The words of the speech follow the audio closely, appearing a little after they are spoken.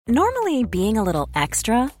Normally, being a little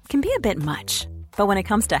extra can be a bit much, but when it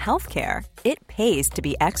comes to healthcare, it pays to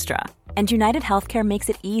be extra. And United Healthcare makes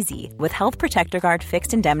it easy with Health Protector Guard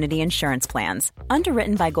fixed indemnity insurance plans.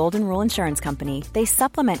 Underwritten by Golden Rule Insurance Company, they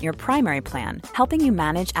supplement your primary plan, helping you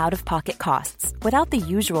manage out-of-pocket costs without the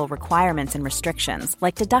usual requirements and restrictions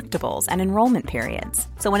like deductibles and enrollment periods.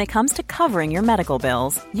 So when it comes to covering your medical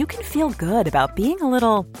bills, you can feel good about being a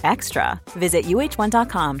little extra. Visit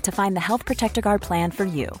uh1.com to find the Health Protector Guard plan for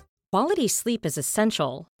you. Quality sleep is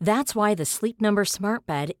essential. That's why the Sleep Number Smart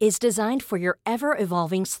Bed is designed for your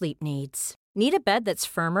ever-evolving sleep needs. Need a bed that's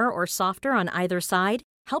firmer or softer on either side?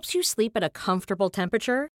 Helps you sleep at a comfortable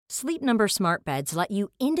temperature? Sleep Number Smart Beds let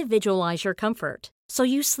you individualize your comfort, so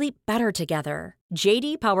you sleep better together.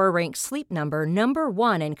 J.D. Power ranks Sleep Number number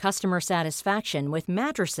 1 in customer satisfaction with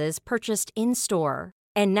mattresses purchased in-store.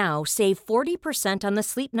 And now, save 40% on the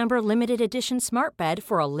Sleep Number Limited Edition Smart Bed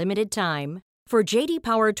for a limited time. For J.D.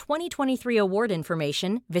 Power 2023 award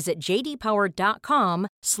information, visit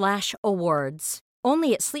jdpower.com/awards.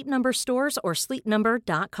 Only at Sleep Number stores or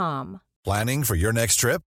sleepnumber.com. Planning for your next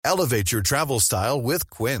trip? Elevate your travel style with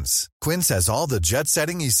Quince. Quince has all the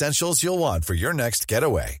jet-setting essentials you'll want for your next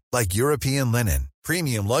getaway, like European linen,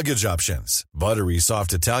 premium luggage options, buttery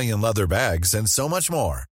soft Italian leather bags, and so much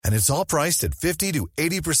more. And it's all priced at 50 to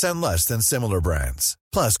 80% less than similar brands.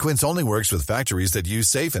 Plus, Quince only works with factories that use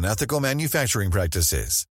safe and ethical manufacturing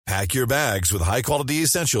practices. Pack your bags with high-quality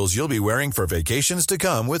essentials you'll be wearing for vacations to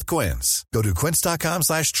come with Quince. Go to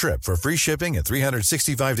quince.com/trip for free shipping and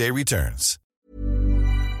 365-day returns.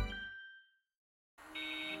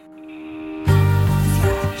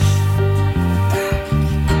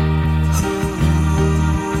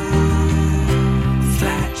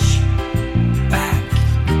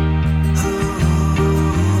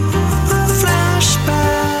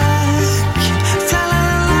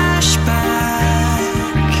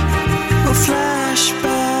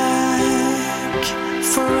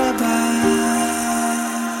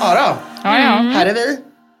 Här är vi.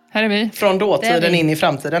 Här är vi. Från dåtiden in i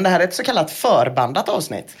framtiden. Det här är ett så kallat förbandat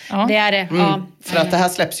avsnitt. Det är det. För att det här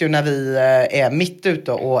släpps ju när vi är mitt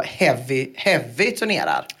ute och heavy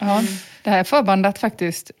turnerar. Ja, det här är förbandat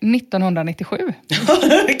faktiskt 1997.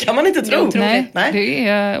 Det kan man inte tro. Nej, det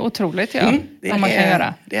är otroligt man kan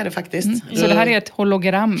göra. Det är det faktiskt. Så det här är ett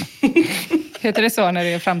hologram. Heter det så när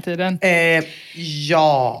det är framtiden?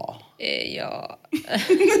 Ja. Ja.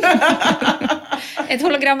 Ett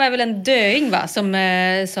hologram är väl en döing, va? Som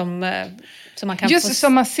man kan just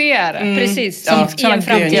som man ser. Precis, i en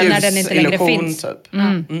framtid när den inte längre finns. Typ.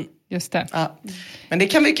 Just det. Ja. Men det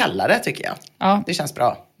kan vi kalla det, tycker jag. Ja. Det känns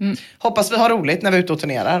bra. Hoppas vi har roligt när vi är ute och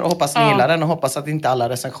turnerar. Och hoppas ni gillar den. Och hoppas att inte alla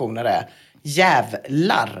recensioner är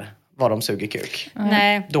jävlar vad de suger kuk.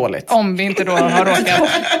 Nej. Dåligt. Om vi inte då har råkat.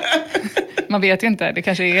 Man vet ju inte. Det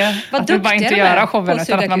kanske är vad att vi bara inte göra showen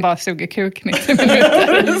utan att man bara suger kuk 90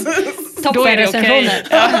 minuter. Då är det okej.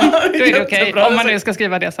 Då är det okej. Om man nu ska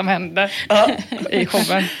skriva det som händer i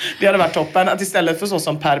showen. Det hade varit toppen. Att istället för så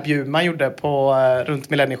som Per Bjurman gjorde på runt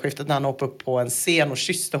millennieskiftet när han hoppade upp på en scen och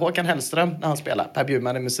kysste Håkan Hellström när han spelade. Per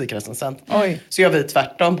Bjurman är musikrecensent. Så gör vi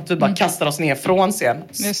tvärtom. Typ bara kastar oss ner från scen.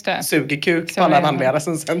 Just det. Suger kuk på alla manliga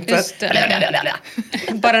recensenter. Just det.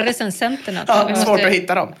 Bara recensenterna. Ja, svårt att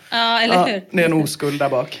hitta dem. Ja, eller hur? Det är en oskuld där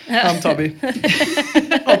bak, antar vi.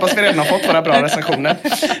 Hoppas vi redan har fått våra bra recensioner.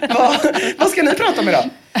 Vad ska ni prata om idag?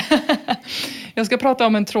 Jag ska prata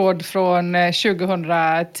om en tråd från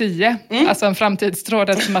 2010. Alltså en framtidstråd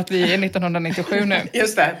eftersom att vi är 1997 nu.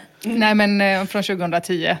 Just det. Nej, men från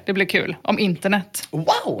 2010. Det blir kul. Om internet.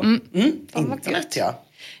 Wow! Internet, ja.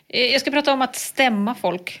 Jag ska prata om att stämma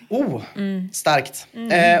folk. Starkt.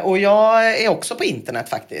 Och jag är också på internet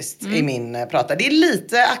faktiskt i min prata. Det är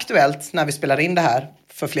lite aktuellt när vi spelar in det här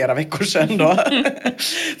för flera veckor sedan då.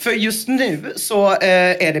 För just nu så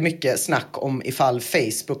är det mycket snack om ifall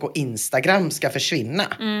Facebook och Instagram ska försvinna.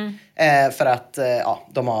 För att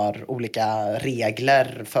de har olika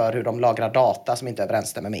regler för hur de lagrar data som inte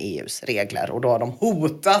överensstämmer med EUs regler. Och då har de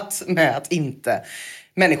hotat med att inte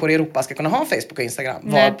människor i Europa ska kunna ha Facebook och Instagram.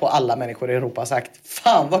 Varpå alla människor i Europa har sagt,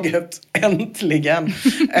 fan vad gött, äntligen.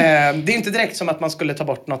 Det är inte direkt som att man skulle ta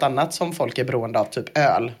bort något annat som folk är beroende av, typ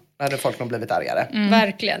öl. Där hade folk nog blivit argare.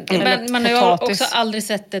 Verkligen. Men man har ju också aldrig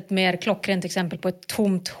sett ett mer klockrent exempel på ett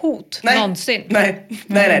tomt hot någonsin. Nej,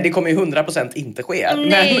 det kommer ju 100% inte ske.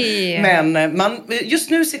 Men just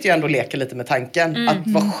nu sitter jag ändå och leker lite med tanken att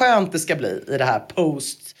vad skönt det ska bli i det här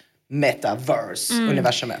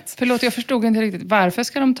post-metaverse-universumet. Förlåt, jag förstod inte riktigt. Varför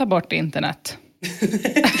ska de ta bort internet?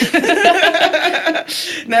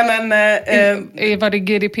 Nej men... var det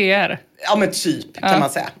GDPR? Ja men typ kan man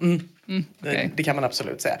säga. Okay. Det kan man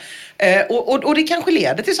absolut säga. Och det kanske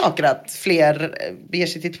leder till saker att fler beger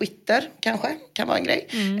sig till Twitter, kanske. Kan vara en grej.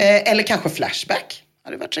 Eller kanske Flashback.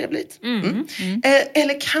 Det varit trevligt.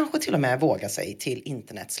 Eller kanske till och med våga sig till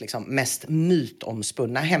internets liksom mest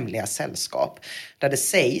mytomspunna hemliga sällskap. Där det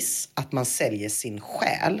sägs att man säljer sin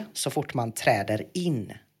själ så fort man träder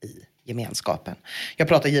in i gemenskapen. Jag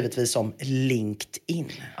pratar givetvis om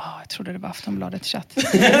LinkedIn. Jag trodde det var Aftonbladet chatt.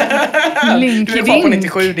 LinkedIn. Du är kvar på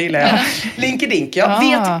 97, det gillar jag. LinkedIn. Jag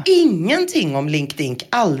vet ingenting om LinkedIn.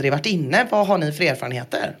 Aldrig varit inne. Vad har ni för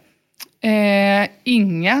erfarenheter?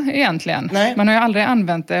 Inga egentligen. Nej. Man har ju aldrig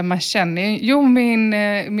använt det. Man känner ju... Jo,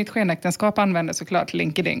 mitt skenäktenskap använder såklart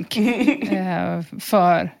LinkedIn.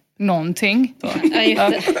 För någonting.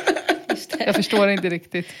 Jag förstår inte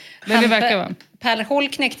riktigt. Men det verkar vara. Per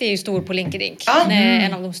Holknekt är ju stor på LinkedIn.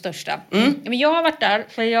 En av de största. Men jag har varit där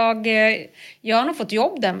för jag har nog fått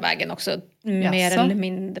jobb den vägen också. Mer eller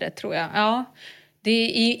mindre tror jag. Ja. Det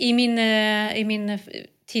är i min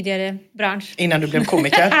tidigare bransch. Innan du blev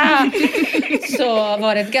komiker. Så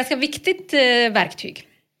var det ett ganska viktigt verktyg.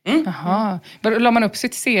 Jaha. La man upp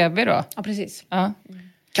sitt CV då? Ja, precis.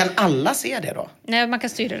 Kan alla se det då? Nej, man kan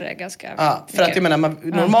styra det ganska för att jag menar,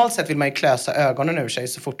 normalt sett vill man ju klösa ögonen ur sig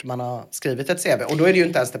så fort man har skrivit ett CV. Och då är det ju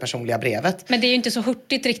inte ens det personliga brevet. Men det är ju inte så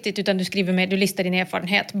hurtigt riktigt utan du listar din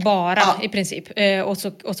erfarenhet bara i princip.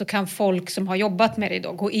 Och så kan folk som har jobbat med dig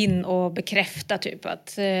då gå in och bekräfta typ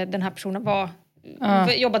att den här personen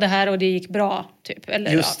jobbade här och det gick bra typ.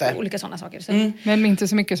 Eller olika sådana saker. Så. Men inte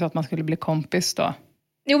så mycket så att man skulle bli kompis då?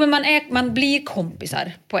 Jo, men man blir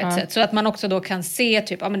kompisar på ett sätt. Så att man också då kan se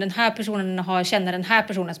typ, men den här personen känner den här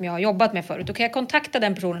personen som jag har jobbat med förut. Då kan jag kontakta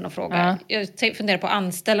den personen och fråga. Jag funderar på att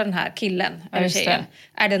anställa den här killen eller tjejen.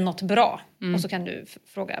 Är det något bra? Och så kan du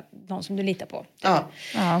fråga någon som du litar på. Typ.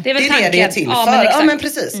 Det är väl tanken. Det är till för. Men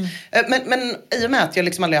precis. Men i och med att jag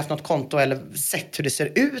liksom aldrig haft något konto eller sett hur det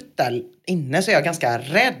ser ut där inne så är jag ganska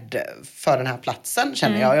rädd för den här platsen,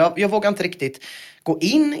 känner jag. Jag vågar inte riktigt gå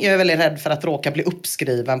in. Jag är väldigt rädd för att råka bli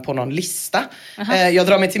uppskriven på någon lista. Jag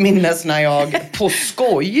drar mig till minnes när jag på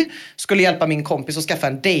skoj skulle hjälpa min kompis att skaffa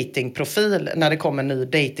en datingprofil när det kom en ny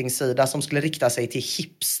datingsida som skulle rikta sig till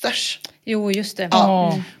hipsters. Jo, just det.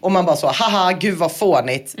 Och man bara så, haha, gud vad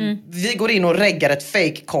fånigt. Vi går in och reggar ett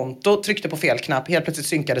fake-konto, tryckte på fel knapp, helt plötsligt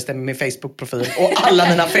synkades det med min Facebook-profil och alla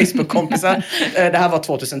mina Facebook-kompisar. Det här var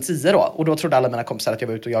 2010 då, och då trodde alla mina kompisar att jag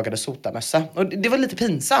var ute och jagade sotamössa. Och det var lite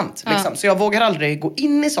pinsamt, liksom. Så jag vågar aldrig gå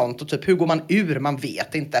in i sånt och typ, hur går man ur? Man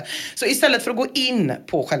vet inte. Så istället för att gå in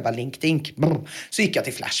på själva LinkedIn så gick jag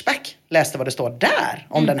till Flashback, läste vad det står där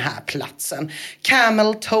om den här platsen.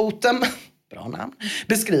 Camel Totem, bra namn,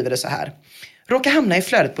 beskriver det så här. Råkar hamna i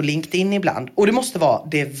flödet på LinkedIn ibland och det måste vara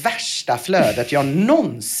det värsta flödet jag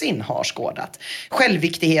någonsin har skådat.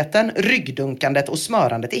 Självviktigheten, ryggdunkandet och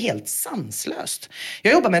smörandet är helt sanslöst.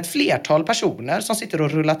 Jag jobbar med ett flertal personer som sitter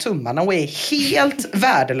och rullar tummarna och är helt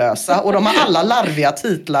värdelösa och de har alla larviga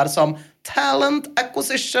titlar som Talent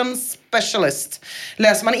Acquisition Specialist.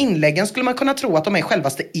 Läser man inläggen skulle man kunna tro att de är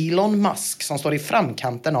självaste Elon Musk som står i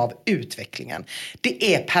framkanten av utvecklingen.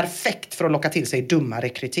 Det är perfekt för att locka till sig dumma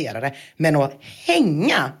rekryterare. Men att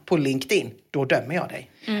hänga på LinkedIn, då dömer jag dig.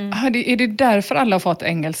 Är det därför alla har fått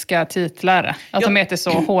engelska titlar? Att de heter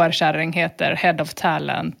så, HR-kärring heter Head of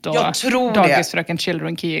Talent och Dagisfröken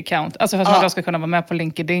Children Key Account. Alltså för att man då ska kunna vara med på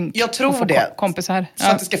LinkedIn. Jag tror och få det. Kompisar. Så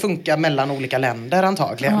att det ska funka mellan olika länder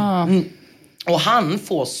antagligen. Och han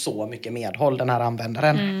får så mycket medhåll, den här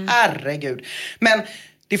användaren. Herregud. Men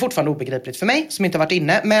det är fortfarande obegripligt för mig som inte har varit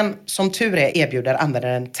inne. Men som tur är erbjuder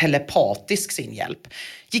användaren telepatisk sin hjälp.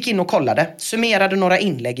 Gick in och kollade, summerade några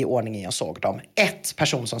inlägg i ordningen jag såg dem. 1.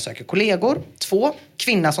 Person som söker kollegor. 2.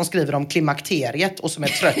 Kvinna som skriver om klimakteriet och som är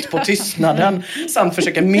trött på tystnaden. Samt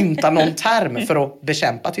försöker mynta någon term för att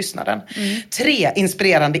bekämpa tystnaden. 3.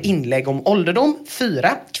 Inspirerande inlägg om ålderdom.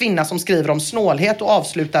 4. Kvinna som skriver om snålhet och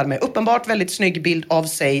avslutar med uppenbart väldigt snygg bild av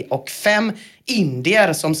sig. Och 5.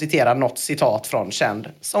 Indier som citerar något citat från känd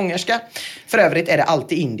sångerska. För övrigt är det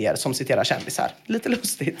alltid indier som citerar kändisar. Lite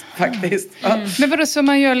lustigt faktiskt. Men vadå, så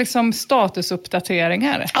man gör liksom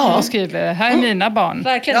statusuppdateringar och skriver, här är mina barn.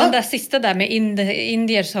 Verkligen, den där sista där med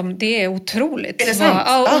indier som, det är otroligt. Är det sant?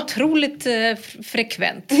 Ja, otroligt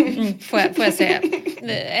frekvent, får jag säga.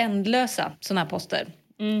 Ändlösa sådana här poster.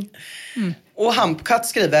 Och Hampcut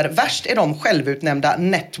skriver, värst är de självutnämnda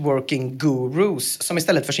networking gurus som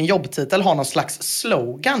istället för sin jobbtitel har någon slags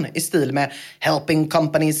slogan i stil med helping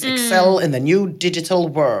companies excel in the new digital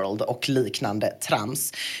world och liknande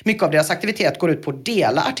trams. Mycket av deras aktivitet går ut på att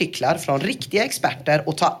dela artiklar från riktiga experter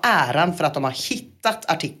och ta äran för att de har hittat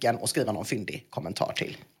hittat artikeln och skriva någon fyndig kommentar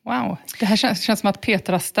till. Wow, det här känns som att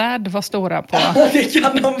Petra Städ var stora på... Ja, det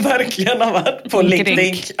kan de verkligen ha varit på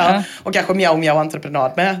LinkedIn. Ja. Och kanske Miao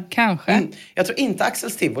Entreprenad med. Kanske. Jag tror inte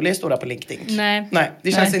Axel Tivoli är stora på LinkedIn. Nej.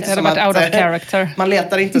 Det känns inte som att... out of character. Man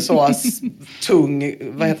letar inte så tung...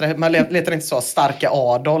 Vad heter det? Man letar inte så starka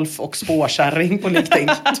Adolf och spårkärring på LinkedIn,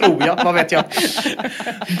 tror jag. Vad vet jag.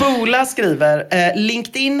 Bola skriver,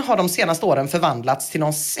 LinkedIn har de senaste åren förvandlats till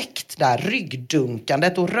någon sekt där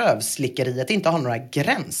ryggdunkandet och rövslickeriet inte har några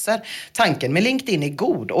gränser. Tanken med LinkedIn är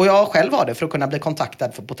god och jag själv har det för att kunna bli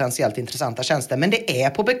kontaktad för potentiellt intressanta tjänster, men det är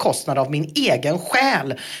på bekostnad av min egen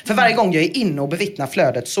själ. För varje gång jag är inne och bevittnar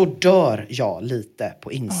flödet så dör jag lite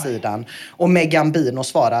på insidan. Och Megan Bino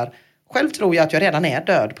svarar, själv tror jag att jag redan är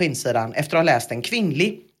död på insidan efter att ha läst en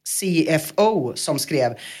kvinnlig CFO som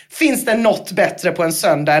skrev, finns det något bättre på en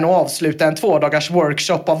söndag än att avsluta en 2-dagars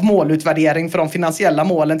workshop av målutvärdering för de finansiella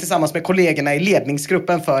målen tillsammans med kollegorna i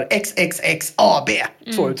ledningsgruppen för XXXAB?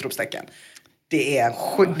 2 utropstecken.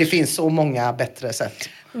 Det finns så många bättre sätt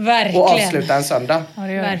att avsluta en söndag. Ja,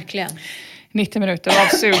 verkligen. 90 minuter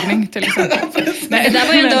avsugning till exempel. Nej,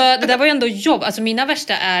 det där var ju ändå jobb. Alltså mina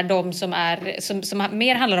värsta är de som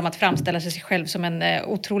mer handlar om att framställa sig själv som en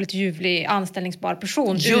otroligt ljuvlig, anställningsbar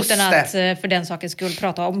person. Just utan det. att för den sakens skull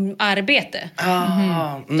prata om arbete.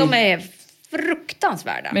 De är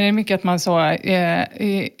fruktansvärda. Men det är mycket att man så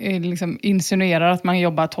liksom insinuerar att man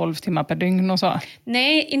jobbar 12 timmar per dygn och så.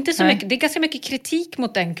 Nej, inte så mycket. Det är ganska mycket kritik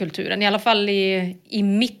mot den kulturen. I alla fall i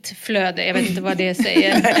mitt flöde. Jag vet inte vad det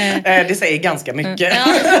säger. Det säger ganska mycket. Ja.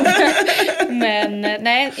 Men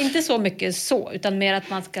nej, inte så mycket så. Utan mer att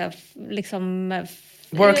man ska liksom...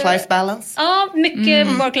 Work-life balance? Ja, mycket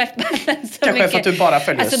work-life balance. Kanske för att du bara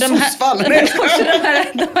följer sossfall.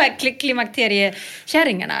 De här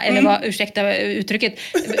klimakteriekärringarna, eller vad, ursäkta uttrycket.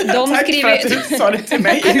 Tack för att du sa det till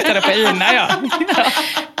mig. Tittade på Ina, ja.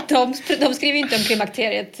 De skriver inte om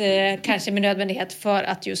klimakteriet kanske med nödvändighet för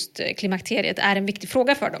att just klimakteriet är en viktig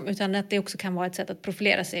fråga för dem. Utan att det också kan vara ett sätt att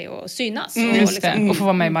profilera sig och synas. Just det, och få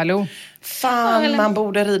vara med i Malou. Fan, man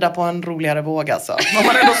borde rida på en roligare våg alltså. Om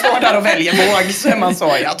man ändå står där och väljer våg så är man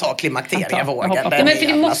så, jag tar klimakterievågen. Men för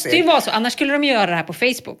det måste ju vara så, annars skulle de göra det här på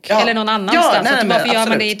Facebook. Eller någon annanstans. Varför gör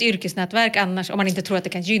man det i ett yrkesnätverk annars om man inte tror att det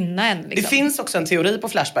kan gynna en? Liksom? Det finns också en teori på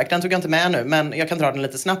Flashback, den tog jag inte med nu, men jag kan dra den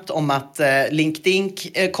lite snabbt, om att LinkedIn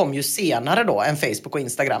kom ju senare då än Facebook och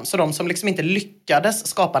Instagram. Så de som liksom inte lyckades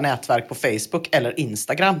skapa nätverk på Facebook eller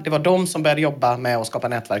Instagram, det var de som började jobba med att skapa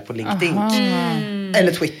nätverk på LinkedIn.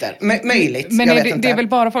 Eller Twitter. Möjligt, men jag vet inte. Det är väl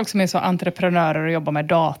bara folk som är så entreprenörer och jobbar med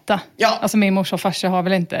data? Ja. Alltså min mors och farsa har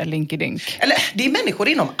väl inte LinkedIn? Eller det är människor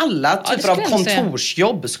inom alla typer av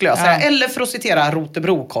kontorsjobb skulle jag säga. Eller för att citera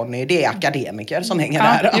Rotebro-Conny, det är akademiker som hänger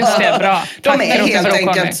där. Just det, bra. De Tack, är helt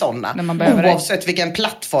enkelt Conny, sådana. Oavsett vilken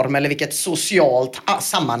plattform eller vilket socialt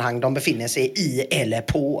sammanhang de befinner sig i eller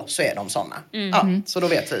på, så är de sådana. Ja, så då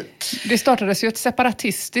vet vi. Det startades ju ett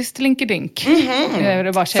separatistiskt LinkedIn.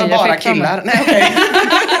 Det var för bara killar. Nej, okay.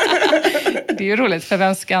 Det är ju roligt, för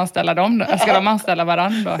vem ska anställa dem då? Ska de anställa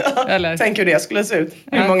varandra då? Eller? Tänk hur det skulle se ut.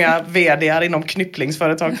 Hur många vd:ar inom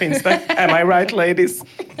knycklingsföretag finns det? Am I right, ladies?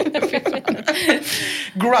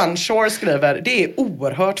 Grunshore skriver, det är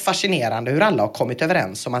oerhört fascinerande hur alla har kommit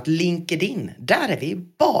överens om att LinkedIn, där är vi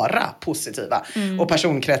bara positiva. Och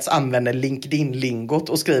personkrets använder LinkedIn-lingot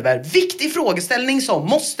och skriver, viktig frågeställning som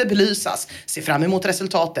måste belysas. Se fram emot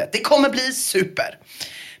resultatet. Det kommer bli super.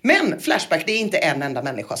 Men Flashback, det är inte en enda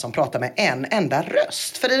människa som pratar med en enda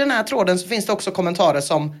röst. För i den här tråden så finns det också kommentarer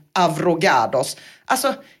som Avrogados.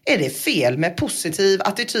 Alltså, är det fel med positiv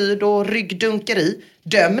attityd och ryggdunkeri?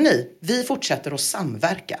 Döm ni, vi fortsätter att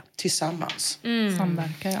samverka tillsammans.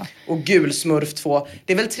 Samverka, ja. Och Gulsmurf 2,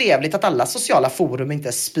 det är väl trevligt att alla sociala forum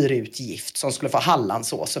inte spyr ut gift som skulle få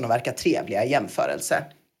Hallandsåsen och verka trevliga i jämförelse.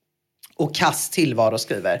 Och Kass Tillvaro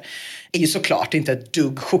skriver, är ju såklart inte ett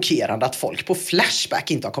dugg chockerande att folk på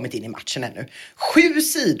Flashback inte har kommit in i matchen ännu. 7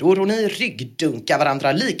 sidor och ni ryggdunkar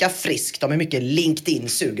varandra lika friskt om hur mycket LinkedIn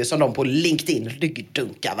suger som de på LinkedIn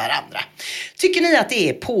ryggdunkar varandra. Tycker ni att det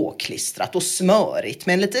är påklistrat och smörigt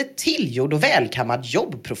med en lite tillgjord och välkammad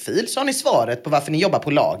jobbprofil, så har ni svaret på varför ni jobbar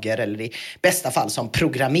på lager eller i bästa fall som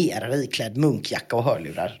programmerare iklädd munkjacka och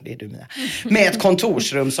hörlurar. Det är du, Mia. Med ett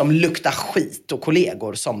kontorsrum som luktar skit och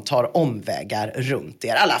kollegor som tar omvägar runt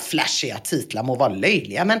er. Alla flashiga titlar må vara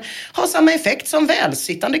löjliga, men har samma effekt som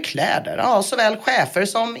välsittande kläder. Ja, såväl chefer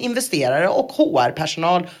som investerare och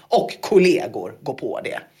HR-personal och kollegor går på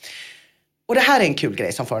det. Och det här är en kul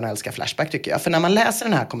grej som får en att älska Flashback tycker jag. För när man läser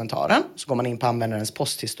den här kommentaren så går man in på användarens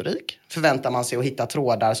posthistorik. Förväntar man sig att hitta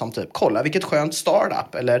trådar som typ kolla vilket skönt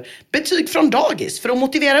startup eller betyg från dagis för att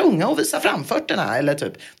motivera unga och visa framfötterna eller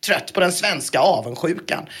typ trött på den svenska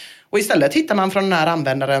avundsjukan. Och istället hittar man från den här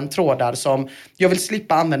användaren trådar som jag vill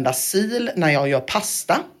slippa använda sil när jag gör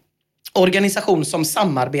pasta. Organisation som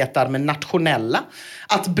samarbetar med nationella.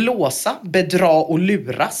 Att blåsa, bedra och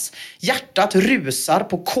luras. Hjärtat rusar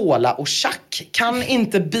på kola och tjack. Kan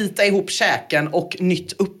inte bita ihop käken och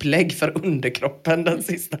nytt upplägg för underkroppen den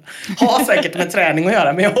sista. Har säkert med träning att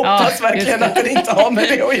göra men jag hoppas verkligen att det inte har med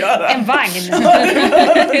det att göra. En vagn.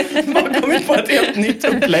 Man kommer på ett helt nytt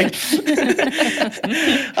upplägg.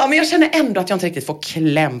 Ja, men jag känner ändå att jag inte riktigt får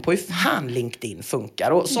kläm på hur fan LinkedIn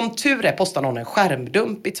funkar. Och som tur är postar någon en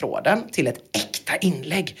skärmdump i tråden till ett äkta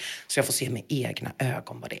inlägg. Så jag får se med egna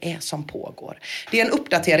ögon vad det är som pågår. Det är en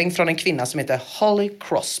uppdatering från en kvinna som heter Holly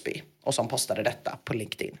Crosby. Och som postade detta på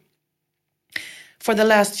LinkedIn. For the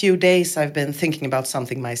last few days I've been thinking about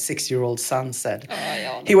something my 6-year-old son said.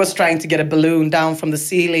 He was trying to get a balloon down from the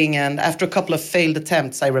ceiling and after a couple of failed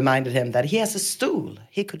attempts I reminded him that he has a stool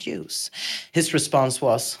he could use. His response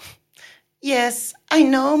was, "Yes, I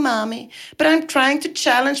know, Mommy, but I'm trying to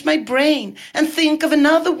challenge my brain and think of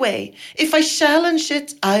another way. If I challenge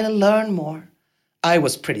it, I'll learn more." I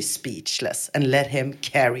was pretty speechless and let him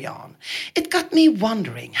carry on. It got me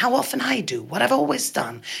wondering how often I do what I've always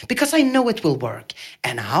done because I know it will work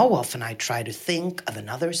and how often I try to think of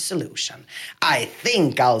another solution. I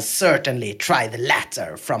think I'll certainly try the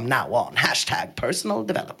latter from now on. #personal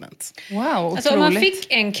development. Wow, alltså om man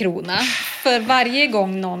fick 1 krona för varje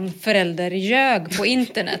gång någon förälder ljög på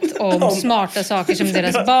internet om smarta saker som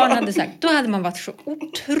deras barn hade sagt, då hade man varit så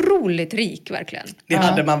otroligt rik verkligen. Det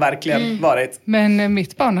hade man verkligen varit. Men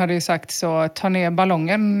mitt barn hade ju sagt så, ta ner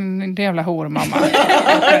ballongen, det jävla hor mamma.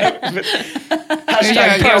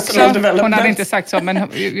 #personal development. Hon hade inte sagt så, men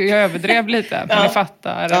jag överdrev lite. Men ni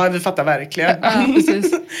fattar. Ja, vi fattar verkligen. Ja,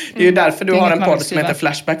 precis. Det är ju därför du har en podd som skriva. heter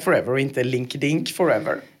Flashback Forever och inte LinkedIn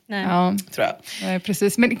Forever. Nej. Ja, tror jag.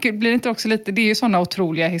 Precis. Men det blir inte också lite, det är ju sådana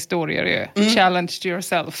otroliga historier ju. Challenge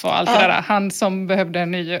yourself och allt det där. Han som behövde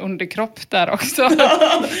en ny underkropp där också.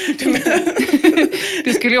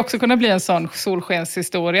 Det skulle ju också kunna bli en sån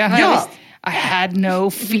solskenshistoria. Ja. I had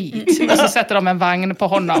no feet. Och så sätter de en vagn på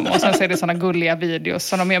honom. Och sen så är det såna gulliga videos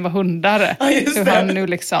som de är med hundar. Hur han nu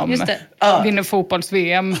liksom vinner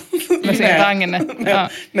fotbolls-VM med sin vagn. Ja.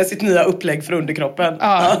 Med sitt nya upplägg för underkroppen.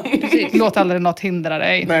 Ja, låt aldrig något hindra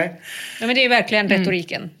dig. Nej. Ja, men det är verkligen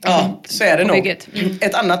retoriken. Ja, så är det nog. Bygget.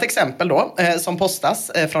 Ett annat exempel då som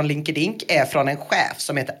postas från LinkedIn är från en chef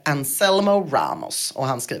som heter Anselmo Ramos. Och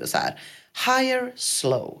han skriver så här. Hire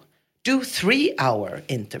slow. Do 3-hour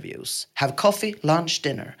interviews. Have coffee, lunch,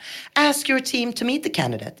 dinner. Ask your team to meet the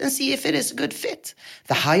candidate and see if it is a good fit.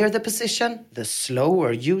 The higher the position, the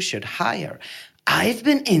slower you should hire. I've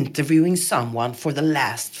been interviewing someone for the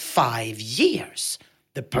last 5 years.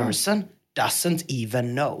 The person doesn't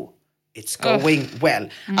even know. It's going well.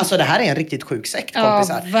 Alltså det här är en riktigt sjuk sekt,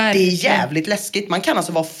 kompisar. Det är jävligt läskigt. Man kan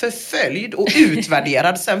alltså vara förföljd och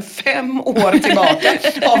utvärderad sedan 5 år tillbaka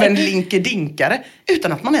av en linkedinkare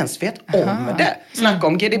utan att man ens vet om det. Snacka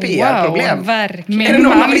om GDPR-problem. Wow, verkligen. Är det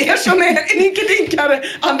någon mer som är linkedinkare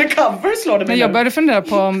undercover, slår det mig. Men jag började fundera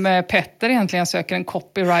på om Petter egentligen söker en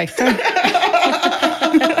copywriter.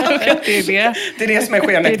 Det är det som är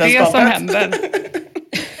skenäktenskapet. Det är det som händer.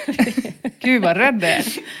 Gud vad rädd det är.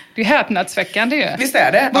 Det är häpnadsväckande ju. Visst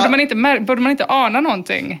är det? Borde man inte ana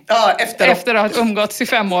någonting? Ja, efter att ha umgåtts i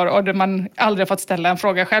 5 år och man aldrig fått ställa en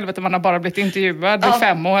fråga själv utan man har bara blivit intervjuad i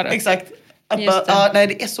 5 år. Exakt. Nej,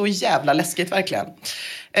 det är så jävla läskigt verkligen.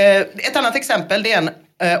 Ett annat exempel, det är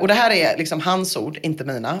och det här är liksom hans ord, inte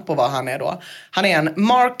mina, på vad han är då. Han är en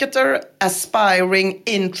marketer, aspiring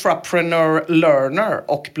entrepreneur,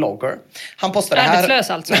 learner och blogger. Han postar det här. Arbetslös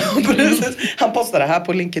alltså. Han postar det här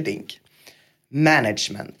på LinkedIn.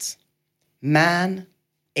 Management. Man,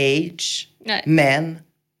 age, men,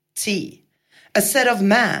 T. A set of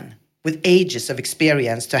man with ages of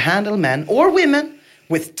experience to handle men or women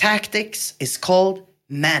with tactics is called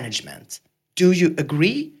management. Do you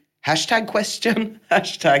agree? #question,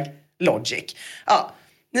 #logic. Ja,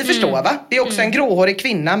 ni förstår va? Det är också en gråhårig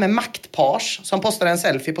kvinna med maktpage som postar en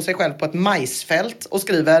selfie på sig själv på ett majsfält och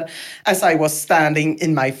skriver As I was standing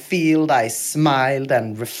in my field I smiled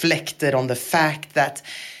and reflected on the fact that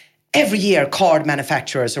Every year card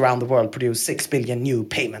manufacturers around the world produce 6 billion new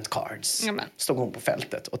payment cards. Jamen. Stod hon på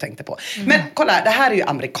fältet och tänkte på. Men kolla, det här är ju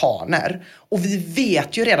amerikaner. Och vi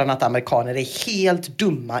vet ju redan att amerikaner är helt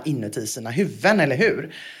dumma inuti sina huvuden, eller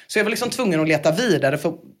hur? Så jag var liksom tvungen att leta vidare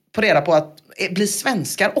för på reda på att blir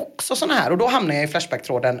svenskar också såna här? Och då hamnar jag i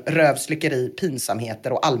Flashback-tråden rövslickeri,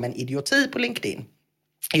 pinsamheter och allmän idioti på LinkedIn.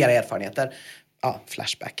 Era erfarenheter. Ja,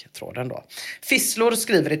 Flashback-tråden då. Fisslor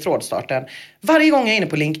skriver i trådstarten: varje gång jag är inne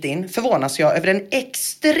på LinkedIn förvånas jag över den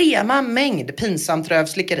extrema mängd pinsamt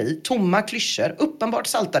rövslickeri, tomma klyschor, uppenbart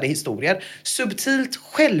saltade historier, subtilt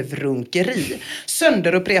självrunkeri,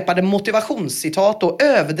 sönderupprepade motivationscitat och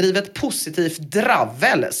överdrivet positivt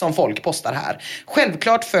dravel som folk postar här.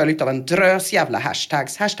 Självklart följt av en drös jävla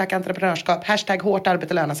hashtags. Hashtag entreprenörskap, hashtag hårt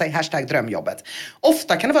arbete lönar sig, hashtag drömjobbet.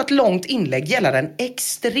 Ofta kan det vara ett långt inlägg gällande en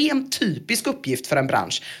extremt typisk uppgift för en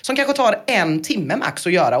bransch som kanske tar 1 timme max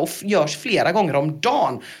att göra och görs flera gånger om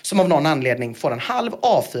dagen, som av någon anledning får en halv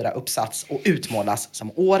A4-uppsats och utmålas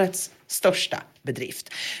som årets största bedrift.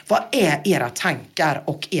 Vad är era tankar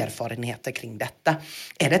och erfarenheter kring detta?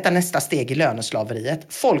 Är detta nästa steg i löneslaveriet?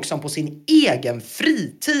 Folk som på sin egen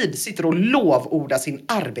fritid sitter och lovordar sin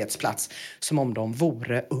arbetsplats som om de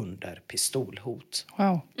vore under pistolhot.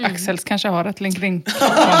 Wow, Axels kanske har ett LinkedIn.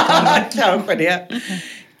 Kanske det.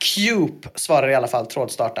 Cube svarar i alla fall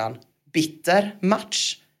trådstartaren: bitter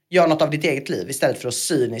match. Gör något av ditt eget liv istället för att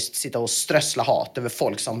cyniskt sitta och strössla hat över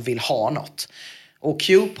folk som vill ha något. Och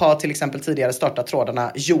Cube har till exempel tidigare startat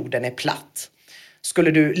trådarna jorden är platt.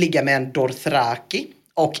 Skulle du ligga med en Dothraki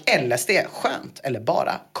och LSD, skönt eller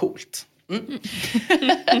bara coolt?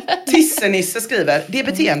 Tissenisse skriver: det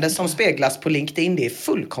beteende som speglas på LinkedIn, det är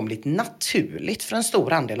fullkomligt naturligt för en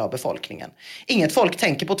stor andel av befolkningen. Inget folk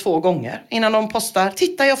tänker på 2 gånger innan de postar: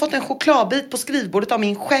 titta, jag har fått en chokladbit på skrivbordet av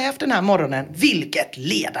min chef den här morgonen. Vilket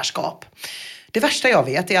ledarskap! Det värsta jag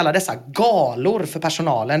vet är alla dessa galor för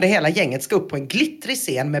personalen där hela gänget ska upp på en glittrig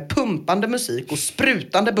scen med pumpande musik och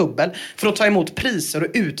sprutande bubbel för att ta emot priser och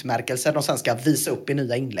utmärkelser de sen ska visa upp i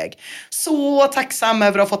nya inlägg. Så tacksam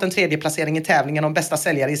över att ha fått en 3:e placering i tävlingen om bästa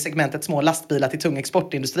säljare i segmentet små lastbilar till tung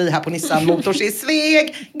exportindustri här på Nissan Motors i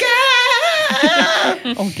Sveg.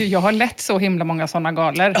 Och jag har lätt så himla många sådana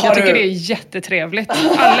galor. Jag tycker det är jättetrevligt.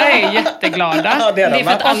 Alla är jätteglada. Ja, det är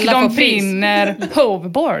för att alla och de får pris. vinner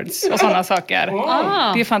hoverboards och sådana saker.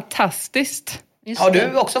 Ah. Det är fantastiskt. Just Har det.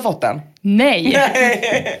 du också fått den? Nej,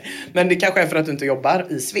 Men det kanske är för att du inte jobbar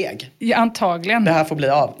i Sveg. ja, antagligen. Det här får bli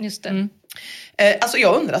av. Just det. Alltså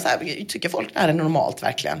jag undrar så här, tycker folk det här är normalt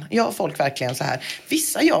verkligen? Gör folk verkligen så här?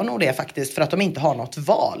 Vissa gör nog det faktiskt för att de inte har något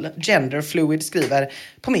val. Genderfluid skriver: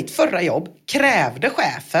 på mitt förra jobb krävde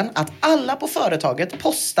chefen att alla på företaget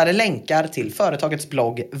postade länkar till företagets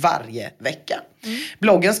blogg varje vecka.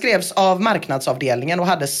 Bloggen skrevs av marknadsavdelningen och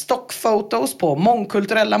hade stockfotos på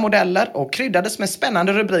mångkulturella modeller och kryddades med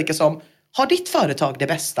spännande rubriker som: har ditt företag det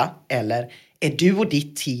bästa? Eller är du och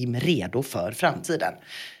ditt team redo för framtiden?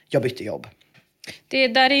 Jag bytte jobb. Det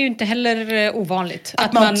där är ju inte heller ovanligt.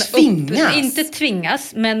 Att man tvingas. Inte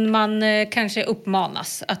tvingas, men man kanske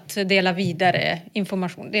uppmanas att dela vidare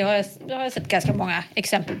information. Det har jag sett ganska många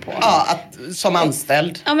exempel på. Ja, att, som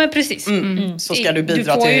anställd. Ja, men precis. Så ska du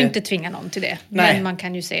bidra Du får till... ju inte tvinga någon till det. Nej. Men man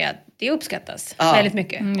kan ju säga att det uppskattas Ja. väldigt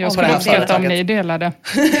mycket. Jag på skulle det här uppskatta om företaget. ni delade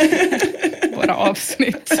våra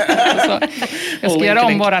avsnitt. Alltså, jag ska Och göra om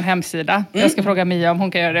LinkedIn. våran hemsida. Jag ska fråga Mia om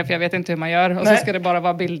hon kan göra det, för jag vet inte hur man gör. Och Nej. så ska det bara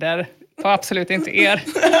vara bilder på absolut inte er.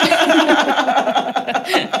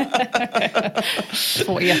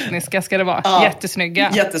 2 etniska ska det vara. Ja.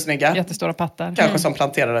 Jättesnygga. Jättesnygga. Jättestora pattar. Kanske som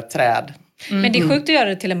planterar ett träd. Men det är sjukt att göra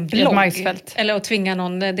det till en blogg. majsfält. Eller att tvinga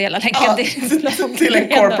någon dela länken Ja, till till en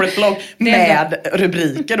corporate blogg det är ändå- med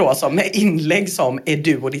rubriker då, som med inlägg som: är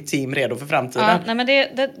du och ditt team redo för framtiden? Ja, nej, men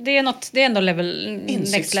det är något, det är ändå next level.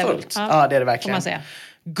 Insiktsfullt. Ja, det är det verkligen. Får man säga.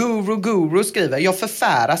 Guru skriver: jag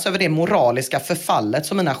förfäras över det moraliska förfallet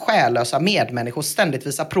som mina själlösa medmänniskor ständigt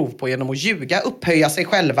visar prov på genom att ljuga, upphöja sig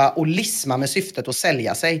själva och lisma med syftet att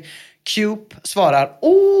sälja sig. Cube svarar: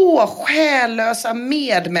 själlösa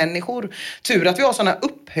medmänniskor. Tur att vi har såna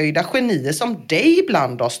upphöjda genier som dig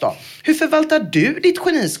bland oss då. Hur förvaltar du ditt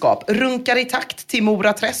geniskap? Runkar i takt till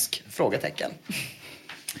Mora Träsk? Frågetecken.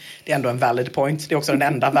 Det är ändå en valid point. Det är också den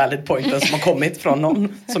enda valid pointen som har kommit från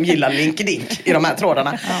någon som gillar LinkedIn i de här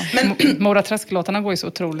trådarna. Men Mora Träsk-låtarna går ju så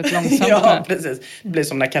otroligt långsamt. ja, precis. Det blir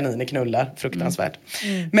som när kaniner knullar. Fruktansvärt.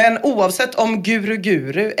 Men oavsett om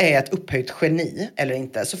Guru är ett upphöjt geni eller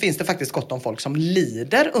inte, så finns det faktiskt gott om folk som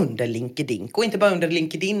lider under LinkedIn. Och inte bara under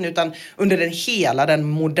LinkedIn, utan under hela den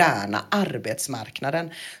moderna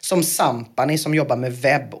arbetsmarknaden. Som Sampani som jobbar med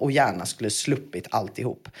webb och gärna skulle sluppit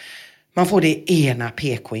alltihop. Man får det ena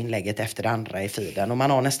PK-inlägget efter det andra i feeden och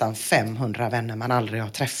man har nästan 500 vänner man aldrig har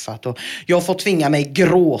träffat. Och jag får tvinga mig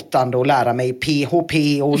gråtande och lära mig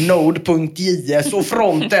PHP och Node.js och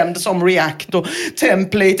frontend som React och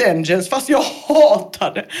Template Engines, fast jag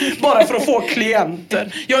hatar det bara för att få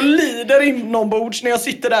klienter. Jag lider inombords när jag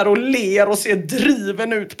sitter där och ler och ser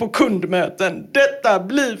driven ut på kundmöten. Detta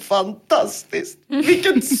blir fantastiskt.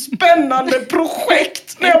 Vilket spännande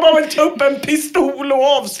projekt när jag bara vill ta upp en pistol och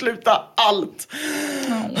avsluta allt.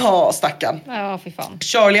 Ja, stackarn. Ja, fy fan.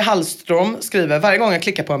 Charlie Hallström skriver: varje gång jag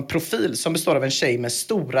klickar på en profil som består av en tjej med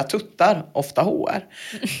stora tuttar, ofta HR.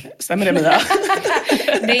 Stämmer det, Mia?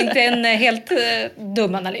 Det är inte en helt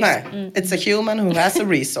dum analys. Nej, it's a human who has a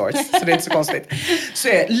resource. Så det är inte så konstigt. Så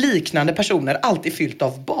är liknande personer alltid fyllt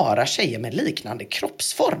av bara tjejer med liknande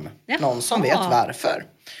kroppsform. Jaha. Någon som vet varför.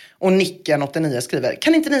 Och Nicken 89 skriver: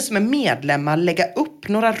 kan inte ni som är medlemmar lägga upp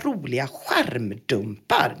några roliga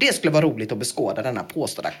skärmdumpar? Det skulle vara roligt att beskåda denna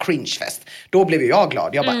påstådda cringefest. Då blev jag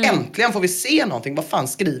glad. Jag bara, äntligen får vi se någonting. Vad fan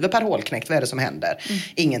skriver Per Hålknekt? Vad är det som händer?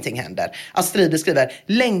 Ingenting händer. Astrid skriver: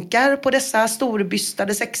 länkar på dessa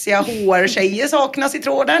storbystade sexiga HR-tjejer saknas i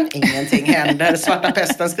tråden. Ingenting händer. Svarta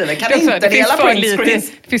pesten skriver: kan inte dela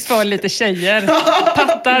printscreens? Det finns för lite tjejer.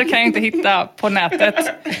 Pattar kan jag inte hitta på nätet.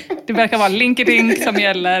 Det verkar vara LinkedIn som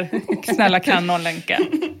gäller. Snälla, kan någon länka?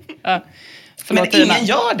 Ja. Men ingen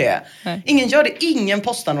gör det. Nej. Ingen gör det. Ingen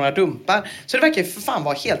postar några dumpar. Så det verkar för fan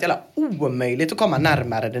vara helt jävla omöjligt att komma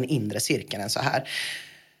närmare den inre cirkeln än så här.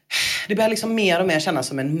 Det börjar liksom mer och mer kännas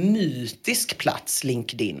som en mytisk plats,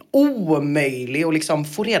 LinkedIn. Omöjlig att liksom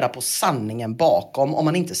få reda på sanningen bakom om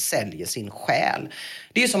man inte säljer sin själ.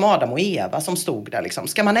 Det är ju som Adam och Eva som stod där liksom.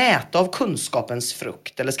 Ska man äta av kunskapens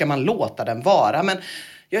frukt eller ska man låta den vara? Men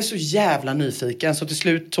jag är så jävla nyfiken så till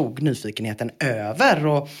slut tog nyfikenheten över.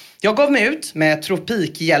 Och jag gav mig ut med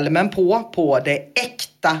tropikhjälmen på det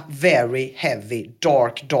äkta, very heavy,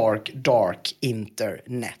 dark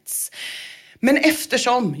internets. Men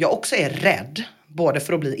eftersom jag också är rädd, både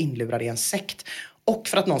för att bli inlurad i en sekt och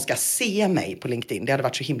för att någon ska se mig på LinkedIn. Det hade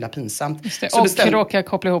varit så himla pinsamt. Just det. Så och råkar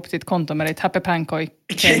koppla ihop ditt konto med ditt Happy Pancake.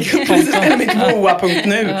 Eller mitt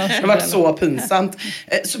moa.nu. Det har varit så pinsamt.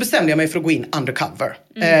 Så bestämde jag mig för att gå in undercover.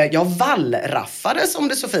 Jag vallraffade, som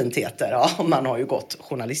det så fint heter. Ja, man har ju gått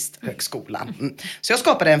journalisthögskolan. Så jag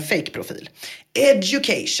skapade en fake-profil.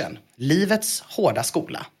 Education. Livets hårda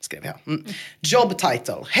skola, skrev jag. Job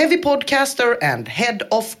title: heavy podcaster and head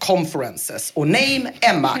of conferences. Och name: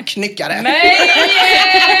 Emma Knyckare. Nej!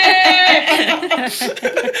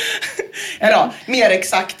 Ja, mer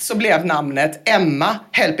exakt så blev namnet Emma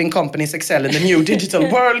Helping Companies Excel in the New Digital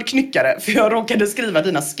World Knyckare. För jag råkade skriva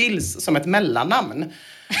dina skills som ett mellannamn.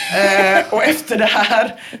 Och efter det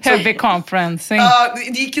här heavy conferencing. Ja,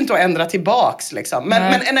 det gick inte att ändra tillbaks liksom.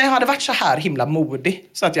 Men när jag hade varit så här himla modig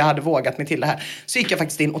så att jag hade vågat mig till det här, så gick jag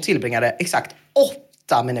faktiskt in och tillbringade exakt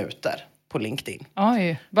 8 minuter på LinkedIn.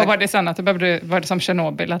 Oj, vad var det sen? Att var det som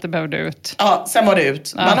Tjernobyl, att det behövde ut? Ja, sen var det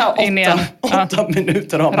ut. Man har 8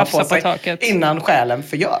 minuter har man på sig innan själen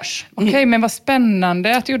förgörs. Okej, men vad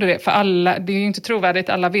spännande att du gjorde det. För alla, det är ju inte trovärdigt,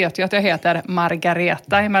 alla vet ju att jag heter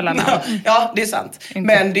Margareta emellanamn. Ja, det är sant. Inte.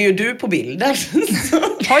 Men det är ju du på bilden.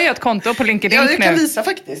 Har jag ett konto på LinkedIn nu? Ja, jag kan visa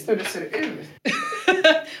faktiskt hur det ser ut.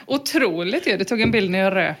 Otroligt ju. Du tog en bild när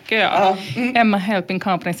jag röker. Ja. Emma Helping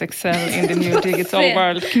Companies Excel in the New Digital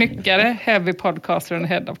World. Knyckare, heavy podcaster and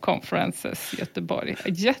head of conferences, Göteborg.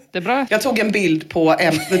 Jättebra. Jag tog en bild på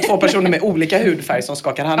 2 personer med olika hudfärg som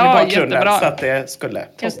skakar hand i bakgrunden. Så att det skulle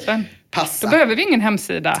passa. Då behöver vi ingen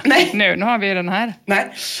hemsida. Nej. Nu har vi den här. Nej.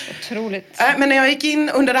 Otroligt. Men när jag gick in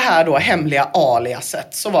under det här då hemliga aliaset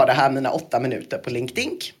så var det här mina 8 minuter på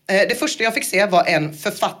LinkedIn. Det första jag fick se var en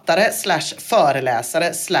författare /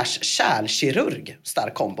 föreläsare / kärlkirurg,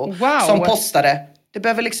 stark kombo, som postade: det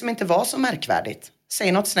behöver liksom inte vara så märkvärdigt.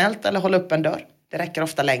 Säg något snällt eller håll upp en dörr. Det räcker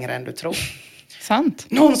ofta längre än du tror. Sant.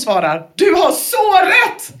 Någon svarar: du har så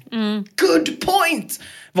rätt! Good point!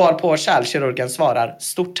 Varpå kärlkirurgen svarar: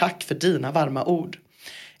 stort tack för dina varma ord.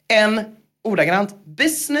 En ordagrant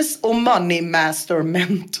business och money master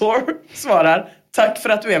mentor svarar: tack för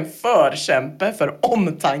att du är en förkämpe för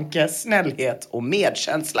omtanke, snällhet och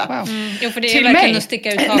medkänsla. Wow. Jo, för det är verkligen att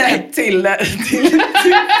sticka ut hakan. Nej, till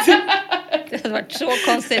det hade varit så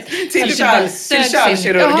konstigt. Till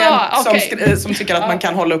kärlkirurgen som tycker att man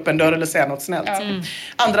kan hålla upp en dörr eller säga något snällt.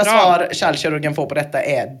 Andra svar kärlkirurgen får på detta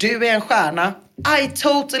är: du är en stjärna. I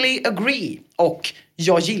totally agree. Och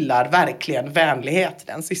jag gillar verkligen vänlighet.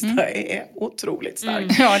 Den sista är otroligt stark.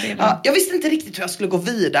 Ja, det är det. Jag visste inte riktigt hur jag skulle gå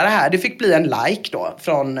vidare här. Det fick bli en like då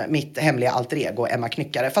från mitt hemliga alter ego Emma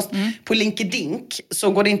Knyckare. Fast på LinkedIn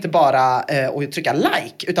så går det inte bara att trycka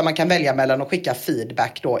like, utan man kan välja mellan att skicka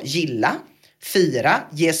feedback då, gilla, fira,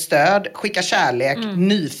 ge stöd, skicka kärlek,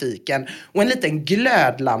 nyfiken och en liten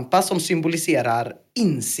glödlampa som symboliserar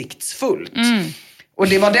insiktsfullt. Och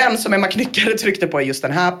det var den som Emma Knyckare tryckte på i just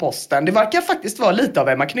den här posten. Det verkar faktiskt vara lite av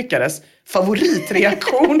Emma Knyckares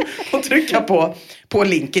favoritreaktion att trycka på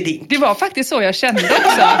LinkedIn. Det var faktiskt så jag kände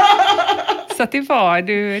också. Så att det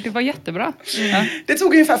var jättebra. Ja. Det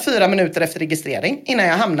tog ungefär 4 minuter efter registrering innan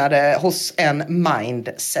jag hamnade hos en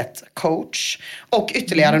mindset coach. Och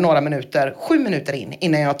ytterligare några minuter, 7 minuter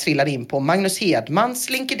innan jag trillade in på Magnus Hedmans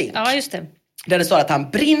LinkedIn. Ja, just det. Där det står att han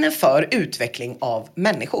brinner för utveckling av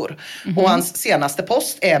människor. Och hans senaste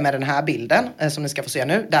post är med den här bilden som ni ska få se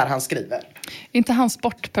nu. Där han skriver. Inte han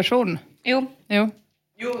sportperson? Jo,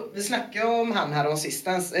 vi snackade om han här om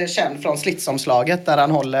sistens. Känd från slitsomslaget. Där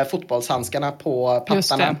han håller fotbollshandskarna på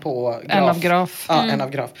pattarna på Graf. En av Graf. Ja, en av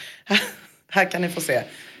Graf. Här kan ni få se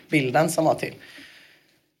bilden som var till.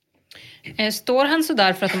 Står han så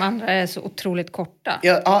där för att de andra är så otroligt korta?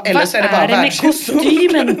 Ja, eller så är det bara med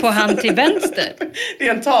kostymen på han till vänster? Det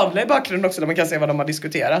är en tavla i bakgrunden också där man kan se vad de har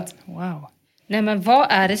diskuterat. Wow. Nej, men vad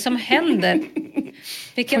är det som händer?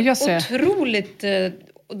 Vilken otroligt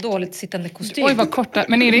dåligt sittande kostym. Oj, vad korta.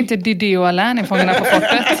 Men är det inte Didi och Alain i Fångarna på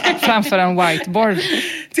fortet framför en whiteboard?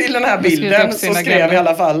 Till den här bilden så skrev i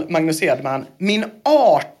alla fall Magnus Hedman: min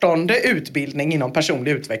 18:e utbildning inom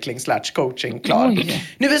personlig utveckling / coaching klar. Oj.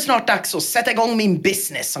 Nu är det snart dags att sätta igång min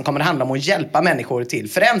business som kommer att handla om att hjälpa människor till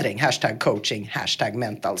förändring. #coaching,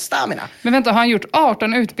 #mental stamina. Men vänta, har han gjort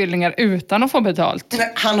 18 utbildningar utan att få betalt?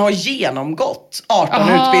 Han har genomgått 18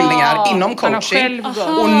 utbildningar inom coaching.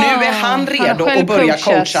 Och nu är han redo att börja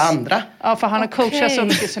coacha andra. Ja, för han har coachat så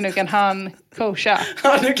mycket så nu kan han coacha.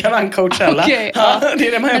 Ja, nu kan han coachella. Okay, det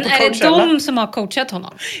är det man gör på är coachella. det de som har coachat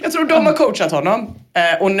honom? Jag tror de har coachat honom.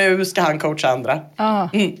 Och nu ska han coacha andra.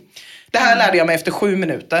 Det här lärde jag mig efter 7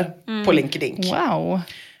 minuter på LinkedIn. Wow.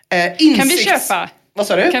 Kan vi köpa? Vad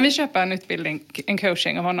sa du? Kan vi köpa en utbildning, en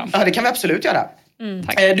coaching av honom? Ja, det kan vi absolut göra.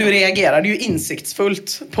 Du reagerade ju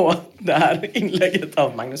insiktsfullt på det här inlägget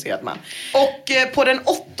av Magnus Hedman. Och på den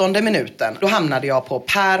 8:e minuten då hamnade jag på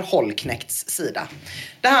Per Holknekts sida.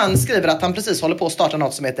 Där han skriver att han precis håller på att starta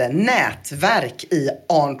något som heter nätverk i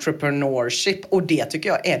entrepreneurship. Och det tycker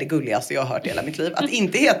jag är det gulligaste jag har hört i hela mitt liv. Att det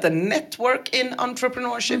inte heter network in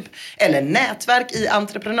entrepreneurship eller nätverk i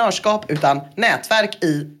entreprenörskap, utan nätverk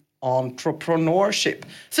i entrepreneurship.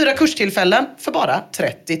 4 kurstillfällen för bara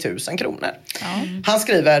 30 000 kronor. Han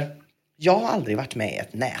skriver: jag har aldrig varit med i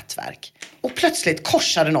ett nätverk. Och plötsligt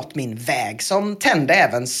korsade något min väg som tände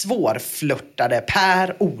även svårflörtade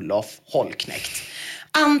Per-Olof Holknekt.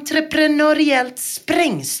 Entreprenöriellt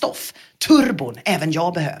sprängstoff. Turbon även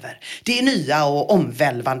jag behöver. Det är nya och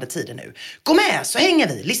omvälvande tider nu. Gå med så hänger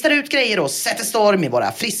vi, listar ut grejer och sätter storm i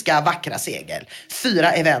våra friska, vackra segel.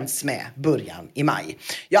 4 events med början i maj.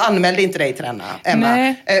 Jag anmälde inte dig till denna,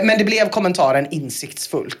 Emma. Men det blev kommentaren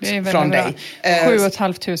insiktsfullt från dig. 7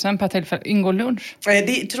 500 per tillfälle. Ingår lunch?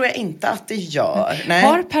 Det tror jag inte att det gör. Nej.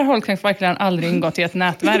 Har Per Holknekt verkligen aldrig ingått i ett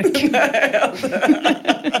nätverk?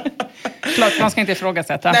 Klart, man ska inte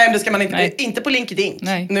ifrågasätta. Nej, men det ska man inte. Nej. Inte på LinkedIn.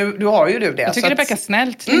 Nej. Nu, du har ju du det. Jag tycker det verkar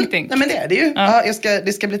snällt. LinkedIn. Nej, men det är det ju. Ja.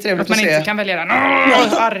 Det ska bli trevligt att se. Att man inte kan välja den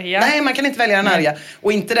arga. Nej, man kan inte välja den arga.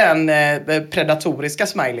 Och inte den predatoriska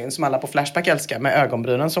smileyn som alla på Flashback älskar med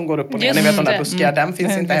ögonbrynen som går upp och ner. Just ni vet de där buskiga, den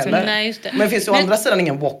finns inte heller. Nej, just det. Men det finns ju å andra sidan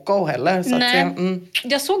ingen walko heller. Så nej,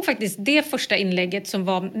 att, jag såg faktiskt det första inlägget som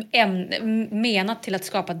var menat till att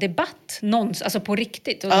skapa debatt. Alltså på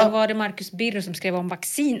riktigt. Och då var det Marcus Birro som skrev om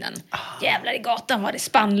vaccinen. Jävlar i gatan var det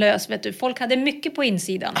spannlös, vet du. Folk hade mycket på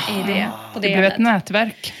insidan i det. På det blev ett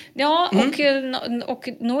nätverk. Ja, och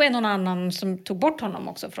nog är någon annan som tog bort honom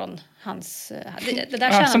också från hans... Det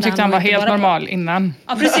där som tyckte han var helt normal innan.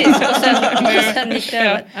 Ja, precis. Och sen gick det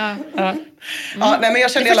över. Ja, nej, men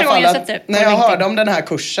jag kände i alla fall att när jag hörde om den här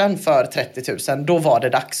kursen för 30 000, då var det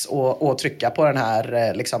dags att trycka på den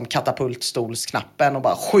här liksom, katapultstolsknappen och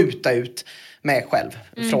bara skjuta ut mig själv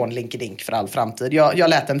från LinkedIn för all framtid. Jag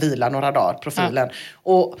lät den vila några dagar, profilen.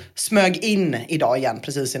 Och smög in idag igen,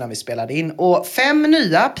 precis innan vi spelade in. Och 5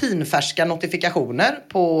 nya pinfärska notifikationer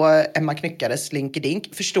på Emma Knyckares LinkedIn.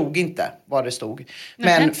 Förstod inte vad det stod.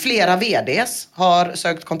 Men flera VDs har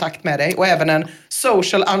sökt kontakt med dig. Och även en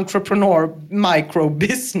social entrepreneur micro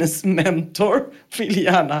business mentor vill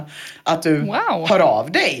gärna att du hör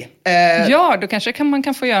av dig. Ja, då kanske man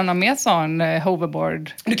kan få göra någon mer sån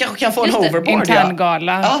hoverboard. Du kanske kan få en hoverboard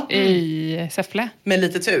interngala i Säffle. Med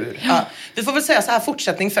lite tur. Ja. Vi får väl säga så här,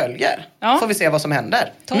 fortsättning följer. Får vi se vad som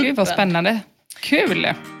händer. Gud vad spännande. Kul.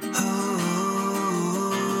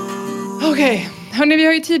 Okej. Hörrni, vi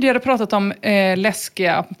har ju tidigare pratat om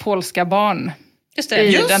läskiga polska barn. Just det.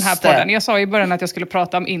 I den här podden. Jag sa i början att jag skulle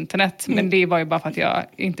prata om internet. Men det var ju bara för att jag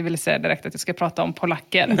inte ville säga direkt att jag ska prata om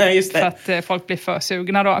polacker. Nej, just det. För att folk blir för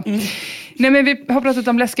sugna då. Nej, men vi har pratat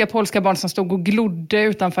om läskiga polska barn som stod och glodde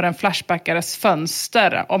utanför en flashbackares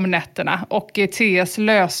fönster om nätterna. Och TS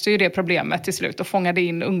löste ju det problemet till slut och fångade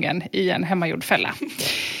in ungen i en hemmagjord fälla.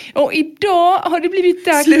 Och idag har det blivit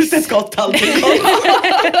dags... Slutet gott, allting gott.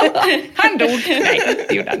 Han dog. Nej,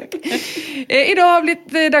 det gjorde han inte. Idag har det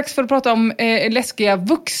blivit dags för att prata om läskiga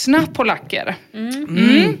vuxna polacker.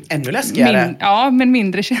 Ännu läskigare. Men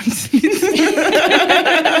mindre känsligt.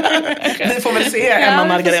 Vi får väl se Emma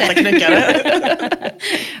Margareta Knyckare.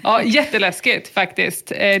 Ja, jätteläskigt faktiskt.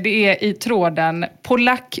 Det är i tråden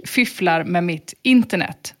Polack fifflar med mitt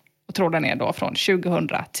internet. Och tråden är då från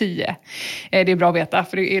 2010. Det är bra att veta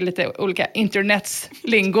för det är lite olika internets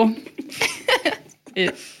lingo.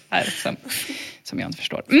 Som jag inte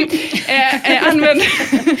förstår.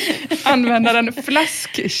 Användaren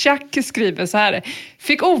Flasktjack skriver så här.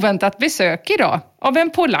 Fick oväntat besök idag av en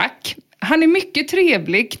polack. Han är mycket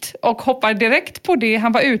trevligt och hoppar direkt på det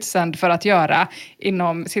han var utsänd för att göra,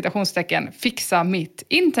 inom citationstecken, fixa mitt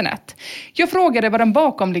internet. Jag frågade vad den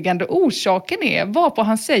bakomliggande orsaken är, varpå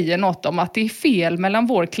han säger något om att det är fel mellan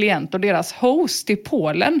vår klient och deras host i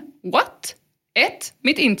Polen. What? 1.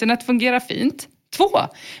 Mitt internet fungerar fint. 2.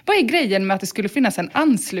 Vad är grejen med att det skulle finnas en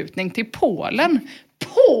anslutning till Polen?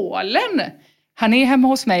 Polen! Han är hemma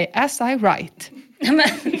hos mig as I write.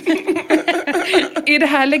 Är det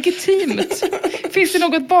här legitimt? Finns det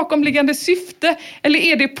något bakomliggande syfte? Eller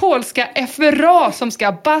är det polska FRA som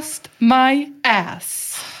ska bust my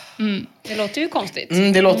ass? Det låter ju konstigt.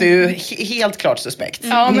 Det låter ju helt klart suspekt.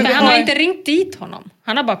 Ja, men han har inte ringt dit honom.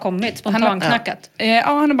 Han har bara kommit, spontanknackat.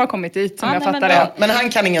 Han har bara kommit dit som jag fattar det. Men han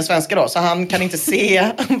kan ingen svenska då, så han kan inte se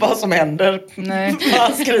vad som händer. Nej.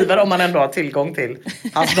 Han skriver om han ändå har tillgång till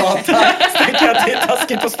hans data. Så tänker jag att det är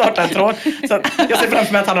taskigt att starta en tråd. Så jag ser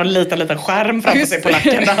framför mig att han har en liten skärm framför sig på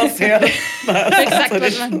lacken där han ser. Exakt.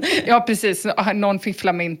 Ja, precis. Någon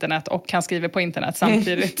fifflar med internet och han skriver på internet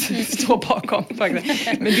samtidigt. Står bakom. Men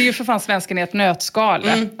det är ju för fan svensken i ett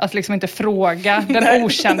nötskal. Att liksom inte fråga den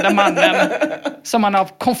okända mannen som man av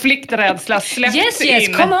konflikträdsla släppt in.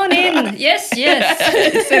 Yes, come on in. Yes.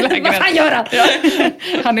 Vad fan gör han? Ja.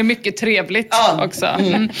 Han är mycket trevligt också.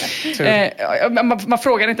 Man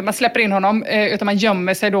frågar inte, man släpper in honom, utan man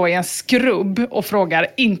gömmer sig då i en skrubb och frågar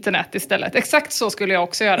internet istället. Exakt så skulle jag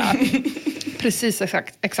också göra. Precis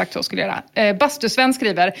exakt så skulle jag göra. Bastusven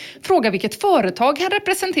skriver, fråga vilket företag han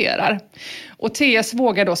representerar. Och TS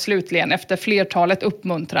vågar då slutligen efter flertalet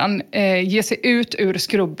uppmuntran ge sig ut ur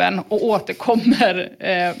skrubben och återkommer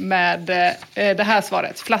med det här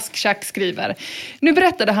svaret. Flasktjack skriver, nu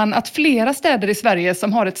berättade han att flera städer i Sverige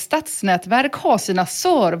som har ett stadsnätverk har sina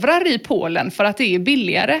servrar i Polen för att det är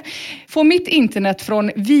billigare. Få mitt internet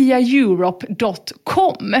från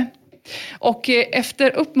viaeurope.com. Och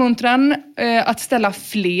efter uppmuntran att ställa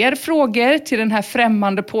fler frågor till den här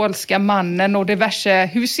främmande polska mannen och diverse,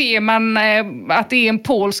 hur ser man att det är en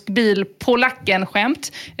polsk bil,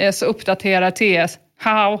 polacken-skämt, så uppdaterar TS,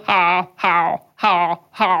 how.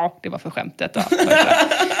 Det var för skämtet då.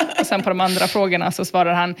 Och sen på de andra frågorna så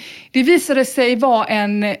svarar han, det visade sig vara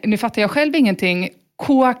en, nu fattar jag själv ingenting,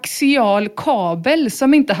 koaxial kabel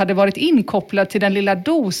som inte hade varit inkopplad till den lilla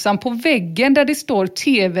dosan på väggen där det står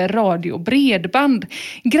TV, radio, bredband.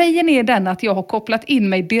 Grejen är den att jag har kopplat in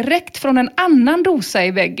mig direkt från en annan dosa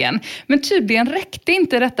i väggen. Men tydligen räckte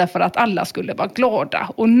inte detta för att alla skulle vara glada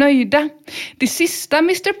och nöjda. Det sista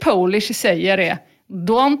Mr. Polish säger är,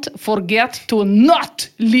 don't forget to not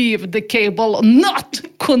leave the cable not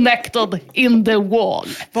connected in the wall.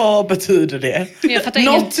 Vad betyder det?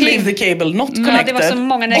 Not leave the cable not connected. Ja, det var så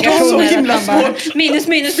många negationer. Så himla svårt. Minus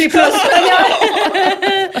blir plus.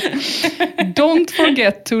 Don't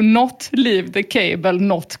forget to not leave the cable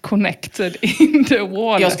not connected in the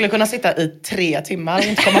wall. Jag skulle kunna sitta i 3 timmar och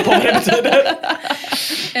inte komma på vad det betyder.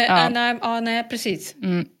 Nej, precis.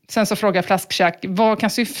 Sen så frågar Flasktjack, vad kan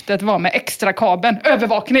syftet vara med extra kabeln?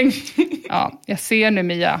 Övervakning! Ja, jag ser nu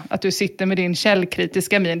Mia att du sitter med din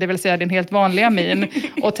källkritiska min, det vill säga din helt vanliga min,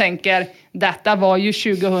 och tänker, Detta var ju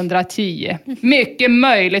 2010. Mycket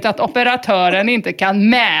möjligt att operatören inte kan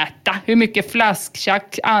mäta hur mycket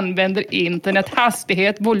flasktjack använder internet,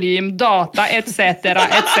 hastighet, volym, data, etc.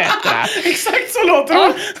 Exakt så låter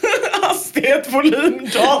det. Hastighet, volym,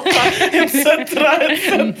 data, etc.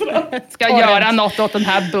 Ska göra något åt den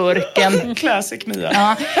här burken. Classic Mia.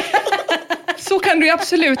 Ja. Så kan du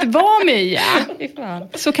absolut vara, Mia.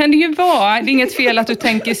 Så kan det ju vara. Det är inget fel att du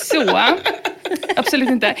tänker så. Absolut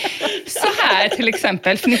inte. Så här till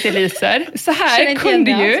exempel, fnitteliser. Så här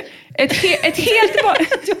kunde ju ett helt...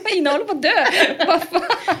 Du har innehåll på att dö. Vad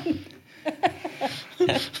fan?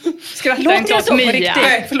 Skrattar inte åt Mia.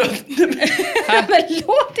 Nej, förlåt. Men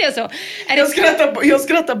låter jag så? Jag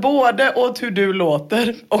skrattar både åt hur du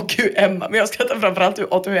låter och hur Emma. Men jag skrattar framförallt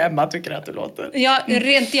åt hur Emma tycker att du låter. Ja,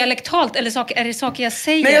 rent dialektalt eller är det saker jag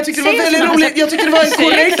säger? Nej, jag tycker det var väldigt roligt. Jag tycker det var en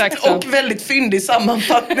korrekt och väldigt fyndig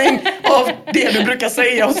sammanfattning av det du brukar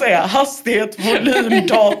säga och säga. Hastighet, volym,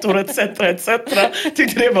 dator, etc.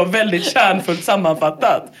 Tyckte det var väldigt kärnfullt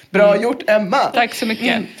sammanfattat. Bra gjort, Emma. Tack så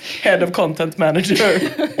mycket. Head of Content Manager.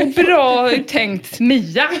 Bra tänkt,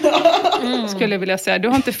 Mia. Skulle jag vilja säga. Du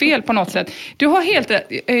har inte fel på något sätt. Du har helt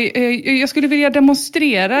rätt. Jag skulle vilja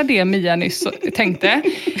demonstrera det Mia nyss tänkte.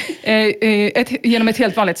 Genom ett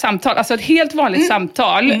helt vanligt samtal. Alltså ett helt vanligt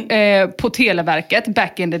samtal på Televerket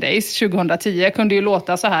back in the days 2010 kunde ju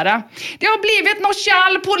låta så här. Det har blivit något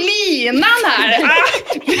kall på linan här.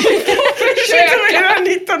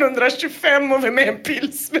 Försöker 1925 och vi med en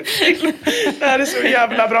pilsnerfilm. Det här är så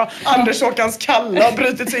jävla bra. Anders Håkans Kalle har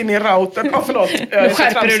brutit sig in i routern. Förlåt. Nu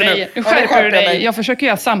skärper du dig. Jag försöker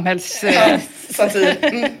göra satir.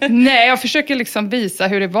 Nej, jag försöker liksom visa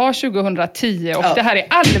hur det var 2010 och det här är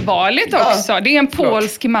allvarligt också. Det är en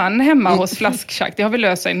polsk man hemma hos Flasktjack. Det har vi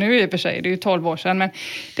löst sig nu i och för sig. Det är ju 12 år sedan, men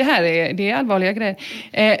det här är allvarliga grejer.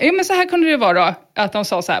 Men så här kunde det vara då, att de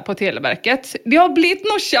sa så här på Televerket. Det har blivit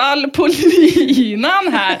något kall på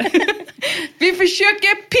linan här. Vi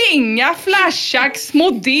försöker pinga Flashtjacks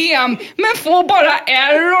modem, men får bara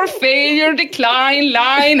error, failure, decline,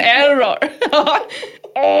 line, error.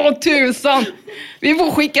 Tusan. Vi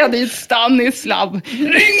får skicka dit Stanislav.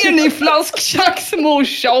 Ringer ni Flasktjacks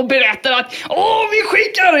morsa och berättar att vi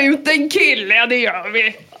skickar ut en kille, det gör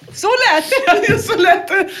vi. Så lät det. Så lät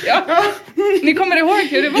det. Ja. Ni kommer ihåg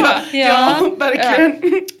hur det var? Ja, verkligen.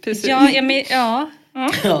 Precis. Ja.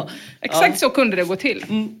 Exakt så kunde det gå till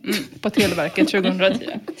på Televerket 2010.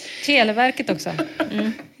 Televerket också.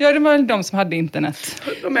 Ja, det var de som hade internet.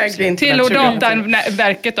 De ägde internet. Tele- och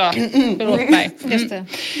dataverket då. Förlåt mig. Just det.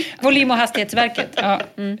 Volym- och hastighetsverket. Ja,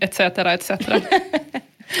 etc.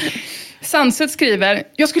 Sunset skriver,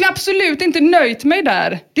 jag skulle absolut inte nöjt mig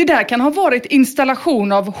där. Det där kan ha varit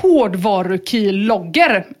installation av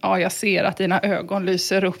hårdvarukeylogger. Ja, jag ser att dina ögon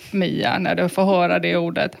lyser upp, Mia, när du får höra det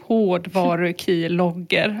ordet.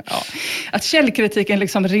 Hårdvarukeylogger. Ja. Att källkritiken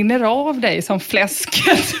liksom rinner av dig som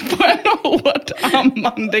fläsket på en hård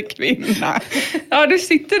ammande kvinna. Ja, du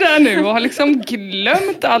sitter där nu och har liksom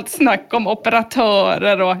glömt allt snack om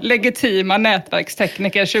operatörer och legitima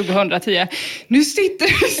nätverkstekniker 2010. Nu sitter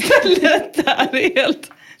du istället där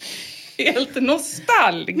helt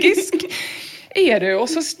nostalgisk är du, och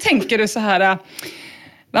så tänker du så här: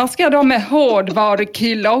 vad ska de med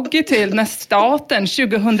hårdvarukeylogger till när staten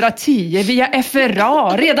 2010 via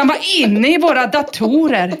FRA redan var inne i våra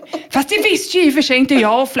datorer? Fast det visste ju i och för sig inte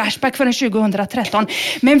jag och Flashback förrän 2013.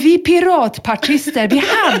 Men vi piratpartister, vi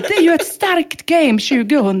hade ju ett starkt game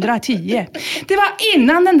 2010. Det var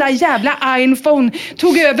innan den där jävla iPhone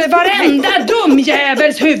tog över varenda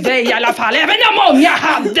dumjävels huvud i alla fall. Även om många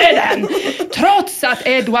hade den. Trots att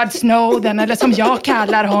Edward Snowden, eller som jag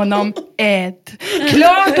kallar honom, Ed,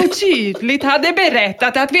 klart och tydligt hade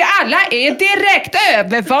berättat att vi alla är direkt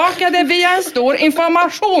övervakade via en stor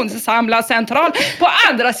informationssamlarcentral på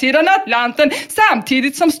andra sidan Atlanten,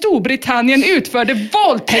 samtidigt som Storbritannien utförde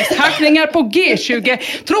våldtäktshackningar på G20.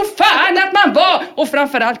 Tro fan att man var, och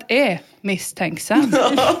framförallt är, misstänksam.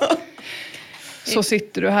 Så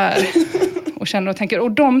sitter du här och känner och tänker.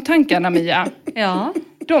 Och de tankarna, Mia,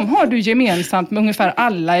 de har du gemensamt med ungefär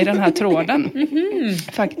alla i den här tråden.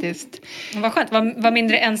 Faktiskt. Vad skönt, vad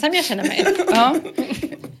mindre ensam jag känner mig. Ja.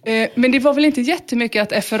 Men det var väl inte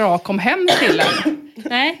jättemycket att FRA kom hem till en?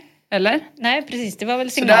 Nej. Eller? Nej, precis. Det var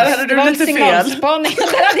väl så där hade du lite signalspaning.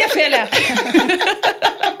 Där hade jag fel.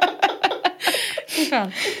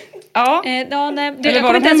 Fan. Ja. Nej, jag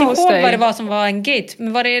kommer inte ens ihåg vad det var som var en gate.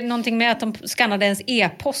 Men var det någonting med att de skannade ens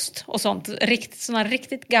e-post och sånt? Såna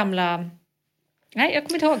riktigt gamla Nej, jag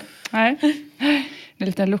kommer inte ihåg. Nej. Det är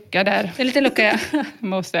lite lucka där. Det är lite lucka, ja.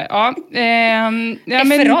 Måste. Ja.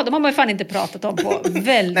 FRA, de har man ju fan inte pratat om på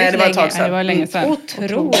väldigt länge. Nej, det var ett tag sedan. Det var länge sedan.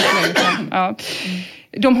 Otroligt länge sedan. Ja.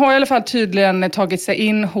 De har i alla fall tydligen tagit sig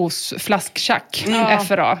in hos Flaskschack,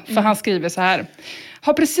 FRA. För han skriver så här.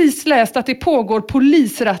 Har precis läst att det pågår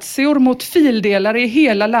polisrazzior mot fildelare i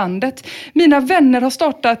hela landet. Mina vänner har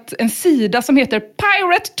startat en sida som heter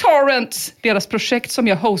Pirate Torrents. Deras projekt som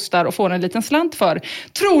jag hostar och får en liten slant för.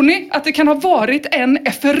 Tror ni att det kan ha varit en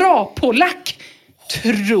FRA-polack?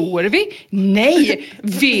 Tror vi? Nej.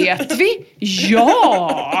 Vet vi?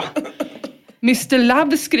 Ja! Mr.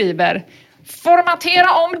 Love skriver.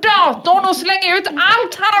 Formatera om datorn och släng ut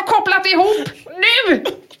allt han har kopplat ihop. Nu!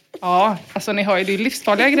 Ja, alltså ni hör ju, det är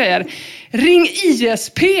livsfarliga grejer. Ring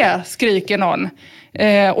ISP, skriker någon.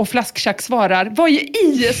 Och Flaskschack svarar, vad är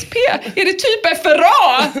ISP? Är det typ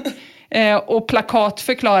FRA? Och Plakat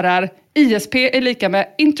förklarar, ISP är lika med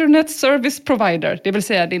Internet Service Provider. Det vill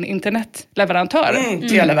säga din internetleverantör.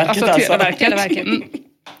 Televerket alltså. Televerket.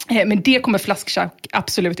 Men det kommer Flaskschack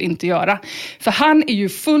absolut inte göra. För han är ju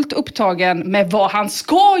fullt upptagen med vad han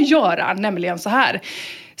ska göra. Nämligen så här.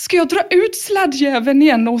 Ska jag dra ut sladdjäveln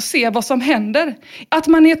igen och se vad som händer? Att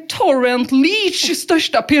man är Torrent Leech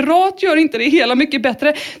största pirat gör inte det hela mycket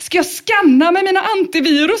bättre. Ska jag scanna med mina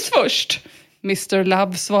antivirus först? Mr.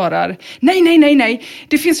 Love svarar. Nej.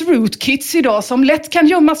 Det finns rootkits idag som lätt kan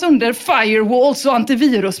gömmas under firewalls och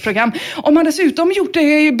antivirusprogram. Om man dessutom gjort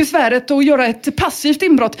det besväret att göra ett passivt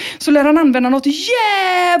inbrott så lär han använda något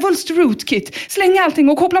jävulst rootkit. Släng allting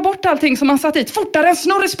och koppla bort allting som man satt dit fortare än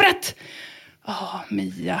snurresprätt.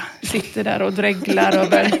 Mia sitter där och dreglar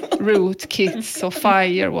över rootkits och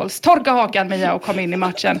firewalls. Torka hakan Mia och kom in i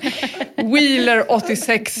matchen. Wheeler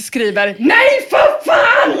 86 skriver. Nej för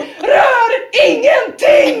fan! Rör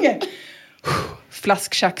ingenting!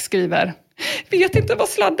 Flaskschack skriver. Vet inte vad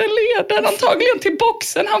sladden leder. Antagligen till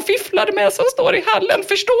boxen han fifflade med som står i hallen.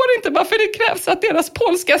 Förstår inte varför det krävs att deras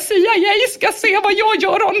polska CIA ska se vad jag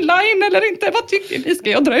gör online eller inte. Vad tycker ni? Ska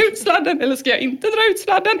jag dra ut sladden eller ska jag inte dra ut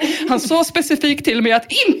sladden? Han sa specifikt till mig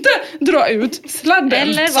att inte dra ut sladden.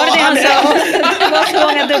 Eller var det han sa? Det var så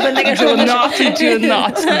många dubbelnegationer.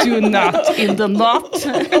 Do not in the not.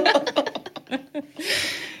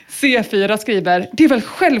 C4 skriver, det är väl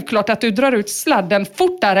självklart att du drar ut sladden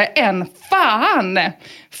fortare än fan.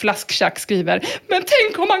 Flaskschack skriver, men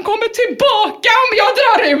tänk om han kommer tillbaka om jag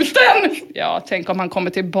drar ut den. Ja, tänk om han kommer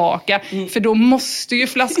tillbaka. För då måste ju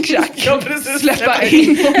Flaskschack släppa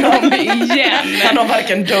in honom igen. Han har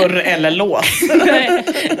varken dörr eller lås.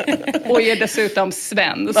 Och är dessutom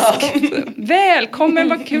svensk. Välkommen,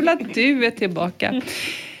 vad kul att du är tillbaka.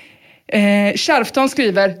 Kärfton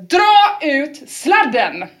skriver, dra ut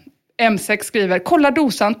sladden. M6 skriver, kolla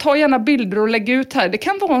dosan, ta gärna bilder och lägg ut här. Det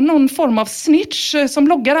kan vara någon form av snitch som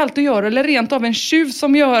loggar allt du gör eller rent av en tjuv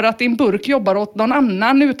som gör att din burk jobbar åt någon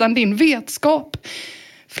annan utan din vetskap.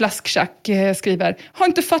 Flaskschack skriver, har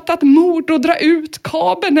inte fattat mod att dra ut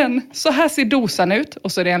kabeln än. Så här ser dosan ut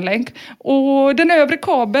och så är det en länk. Och den övre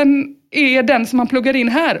kabeln är den som man pluggar in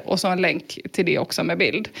här och så en länk till det också med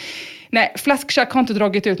bild. Nej, Flaskschack har inte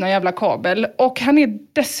dragit ut någon jävla kabel. Och han är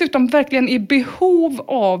dessutom verkligen i behov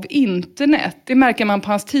av internet. Det märker man på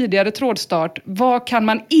hans tidigare trådstart. Vad kan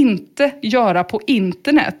man inte göra på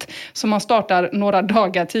internet? Som han startar några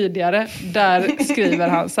dagar tidigare. Där skriver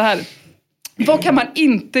han så här. Vad kan man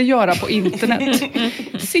inte göra på internet?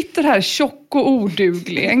 Sitter här tjock och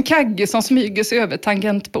oduglig. En kagge som smyger sig över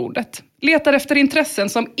tangentbordet. Letar efter intressen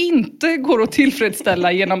som inte går att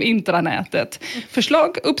tillfredsställa genom intranätet.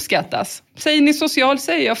 Förslag uppskattas. Säger ni social,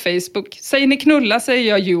 säger jag Facebook. Säger ni knulla, säger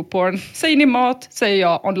jag YouPorn. Säger ni mat, säger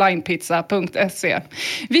jag onlinepizza.se.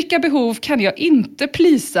 Vilka behov kan jag inte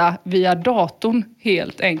plisa via datorn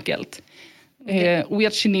helt enkelt?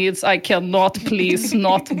 Which needs I cannot please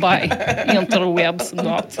not by interwebs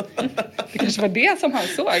not. Det kanske var det som han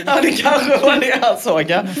såg. Ja, det kanske var det han såg.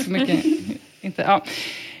 Ja. Så mycket, inte, ja.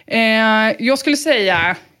 Jag skulle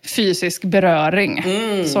säga fysisk beröring.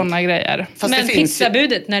 Sådana grejer. Fast men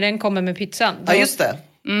pizzabudet, när den kommer med pizzan. Ja, just det.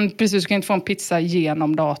 Precis, du kan inte få en pizza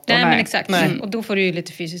genom datorn. Nej, men exakt. Och då får du ju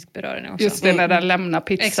lite fysisk beröring också. Just det, när den lämnar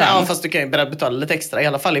pizzan. Exakt. Ja, fast du kan ju betala lite extra. I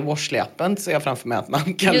alla fall i Washly-appen ser jag framför mig att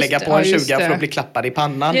man kan lägga på en 20 för att bli klappad i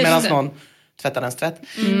pannan medan någon tvättar en tvätt.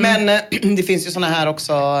 Men det finns ju såna här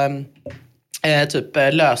också typ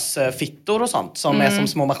lösfittor och sånt som är som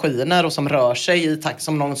små maskiner och som rör sig i takt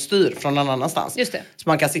som någon styr från någon annanstans. Just det. Så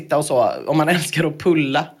man kan sitta och så, om man älskar att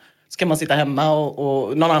pulla, ska man sitta hemma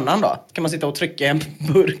och någon annan då kan man sitta och trycka i en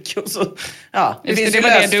burk och så, ja. Det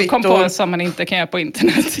var det du kom på som man inte kan göra på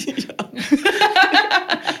internet.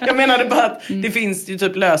 Jag menade bara att det finns ju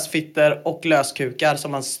typ lösfitter och löskukar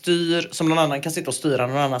som man styr, som någon annan kan sitta och styra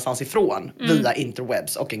någon annanstans ifrån via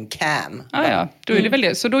interwebs och en cam. Ja, då är det väl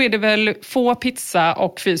det. Så då är det väl få pizza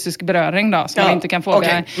och fysisk beröring då, som man inte kan få.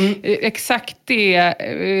 Okay. Exakt det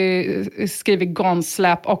skriver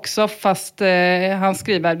Gonslap också, fast han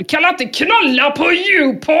skriver: du kan inte knulla på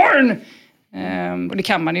YouPorn! Och det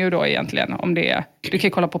kan man ju då egentligen om det är, du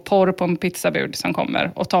kan kolla på porr på en pizzabud som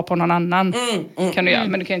kommer och ta på någon annan kan du göra,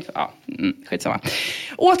 men du kan inte, skitsamma.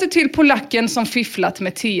 Åter till polacken som fifflat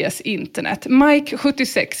med TS internet. Mike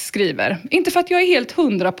 76 skriver: inte för att jag är helt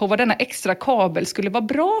 100 på vad denna extra kabel skulle vara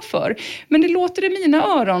bra för, men det låter i mina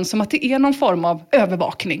öron som att det är någon form av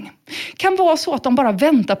övervakning. Kan vara så att de bara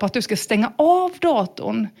väntar på att du ska stänga av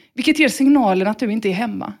datorn, vilket ger signalen att du inte är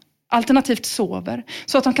hemma. Alternativt sover,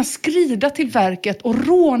 så att de kan skrida till verket och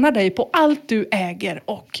råna dig på allt du äger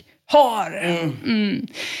och har.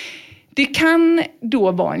 Det kan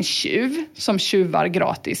då vara en tjuv som tjuvar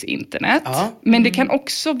gratis internet. Men det kan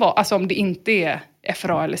också vara, alltså om det inte är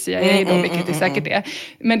FRA eller CIA då, vilket det säkert är.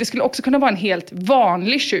 Men det skulle också kunna vara en helt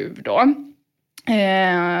vanlig tjuv då.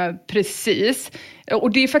 Precis.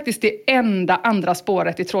 Och det är faktiskt det enda andra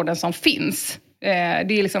spåret i tråden som finns. Det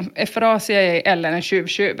är liksom FRA, CIA eller en tjuv.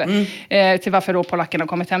 Till varför då polackerna har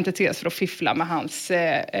kommit hem till TS för att fiffla med hans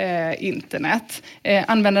internet.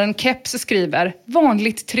 Användaren Keps skriver: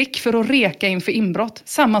 vanligt trick för att reka inför inbrott.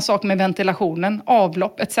 Samma sak med ventilationen,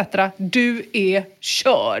 avlopp etc. Du är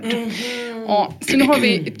körd. Så nu har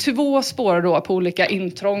vi 2 spår då på olika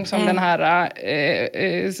intrång som den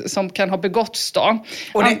här som kan ha begåtts då.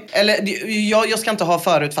 Och jag ska inte ha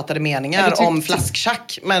förutfattade meningar om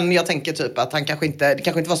flasktjack, men jag tänker typ att det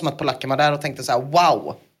kanske inte var som att polacken var där och tänkte så här: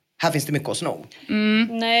 wow, här finns det mycket att sno.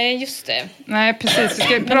 Nej, just det. Nej, precis.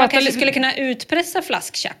 Men man kanske skulle kunna utpressa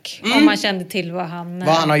flasktjack om man kände till vad han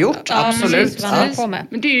har gjort. Absolut. Precis, vad han på med.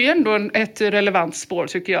 Men det är ju ändå ett relevant spår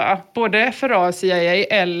tycker jag. Både FRA, CIA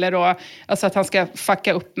eller då, alltså att han ska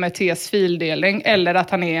fucka upp med TS fildelning, eller att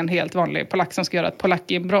han är en helt vanlig polack som ska göra ett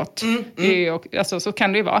polackinbrott. Alltså, så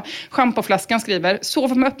kan det ju vara. Schampoflaskan skriver: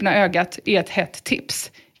 sov med öppna ögat är ett hett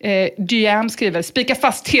tips. Diam skriver: spika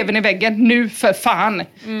fast tvn i väggen nu för fan.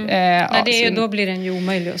 Nej, det är ju, då blir den ju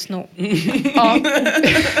omöjlig att sno.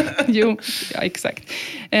 Ja, exakt.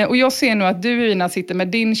 Och jag ser nu att du, Ina, sitter med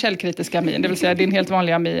din källkritiska min, det vill säga din helt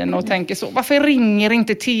vanliga min, och tänker så: varför ringer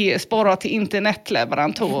inte TS bara till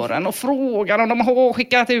internetleverantören och frågar om de har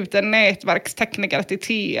skickat ut en nätverkstekniker till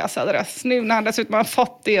TS adress nu när han dessutom har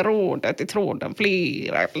fått det rådet i tråden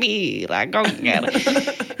flera gånger.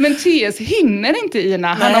 Men TS hinner inte,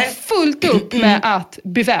 Ina. Han har fullt upp med att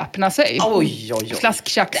beväpna sig. Oj.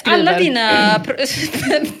 Flasktjack skriver: alla dina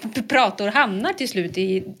prator hamnar till slut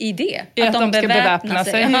i det. Att de ska beväpna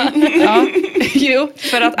sig. Ja. Jo,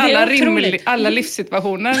 för att alla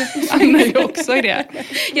livssituationer hamnar ju också i det.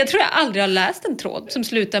 Jag tror jag aldrig har läst en tråd som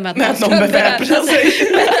slutar med att man ska beväpna sig.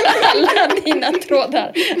 Men alla dina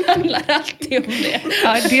trådar handlar alltid om det.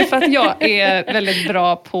 Ja, det är för att jag är väldigt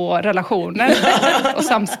bra på relationer och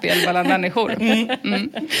samspel mellan människor.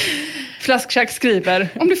 Flasktjack skriver: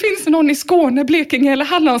 om det finns någon i Skåne, Blekinge eller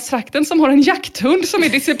Hallandstrakten som har en jakthund som är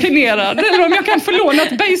disciplinerad, eller om jag kan få låna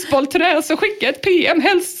ett baseballträ, så skicka ett PM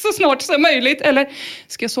helst så snart som möjligt, eller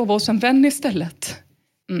ska jag sova hos en vän istället?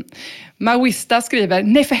 Mawista skriver: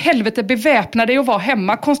 nej för helvete, beväpna dig och var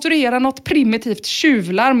hemma. Konstruera något primitivt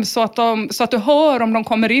tjuvlarm så att du hör om de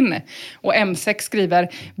kommer in. Och M6 skriver: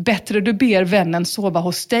 bättre du ber vännen sova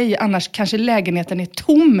hos dig, annars kanske lägenheten är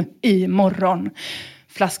tom i morgon.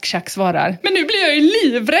 Flasktjack svarar: men nu blir jag ju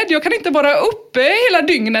livrädd, jag kan inte vara uppe hela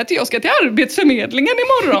dygnet, jag ska till Arbetsförmedlingen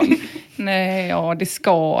imorgon. Nej, ja det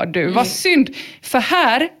ska du, vad synd. För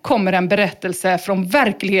här kommer en berättelse från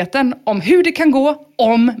verkligheten om hur det kan gå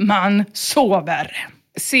om man sover.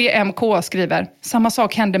 CMK skriver: samma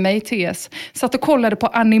sak hände mig TS. Satt och kollade på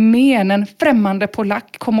animen. En främmande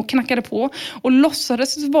polack kom och knackade på och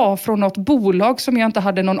låtsades vara från något bolag som jag inte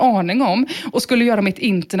hade någon aning om och skulle göra mitt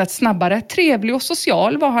internet snabbare. Trevlig och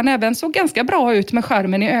social var han även, så ganska bra ut med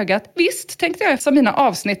skärmen i ögat. Visst, tänkte jag, eftersom mina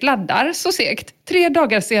avsnitt laddar så segt. 3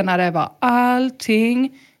 dagar senare var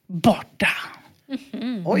allting borta.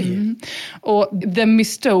 Oj. Och The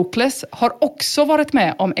Mistocles har också varit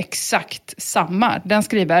med om exakt samma. Den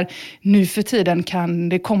skriver: nu för tiden kan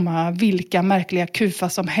det komma vilka märkliga kufar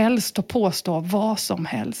som helst och påstå vad som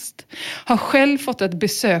helst. Har själv fått ett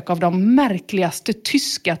besök av de märkligaste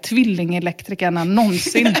tyska tvillingelektrikerna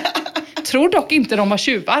någonsin. Tror dock inte de var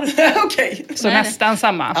tjuvar. Okej. Så nästan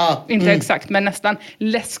samma. Inte exakt, men nästan.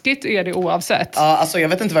 Läskigt är det oavsett. Ja, alltså jag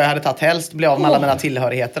vet inte vad jag hade tagit helst. Bli av med alla mina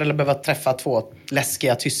tillhörigheter eller behöva träffa 2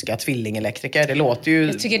 läskiga tyska tvillingelektriker. Det låter ju...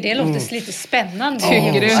 Jag tycker det låter lite spännande.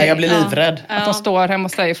 Tycker du? Ja, jag blir livrädd. Att de står hemma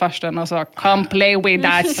hos dig i farsten och så come play with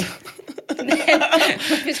us.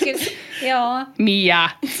 Ja.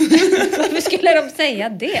 Mia. Varför skulle de säga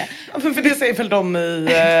det? För det säger väl de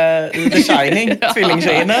i The Shining,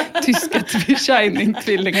 tvillingtjejerna. Tyska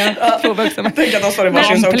Shining-tvillingar. Tänk att de står i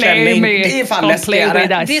varsin sån klänning. Det är fan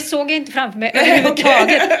läskigare. Det såg jag inte framför mig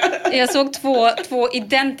överhuvudtaget. Jag såg två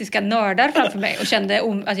identiska nördar framför mig och kände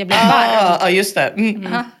att jag blev varm. Ja, just det.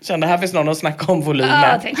 Kände här finns någon att snacka om volym Ja,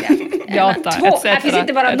 med. tänkte jag. Jata, Två. Här finns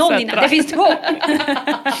inte bara någon innan, det finns 2.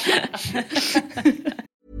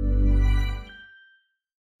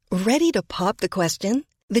 Ready to pop the question?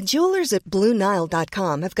 The jewelers at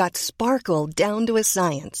BlueNile.com have got sparkle down to a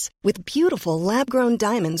science with beautiful lab-grown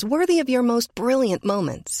diamonds worthy of your most brilliant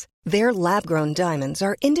moments. Their lab-grown diamonds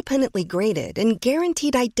are independently graded and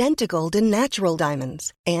guaranteed identical to natural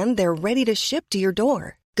diamonds, and they're ready to ship to your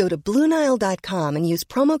door. Go to BlueNile.com and use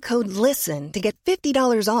promo code LISTEN to get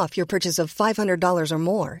 $50 off your purchase of $500 or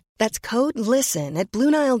more. That's code LISTEN at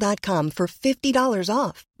BlueNile.com for $50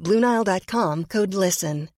 off. BlueNile.com, code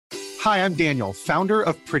LISTEN. Hi, I'm Daniel, founder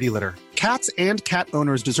of Pretty Litter. Cats and cat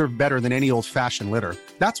owners deserve better than any old-fashioned litter.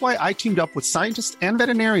 That's why I teamed up with scientists and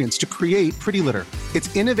veterinarians to create Pretty Litter.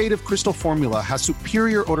 Its innovative crystal formula has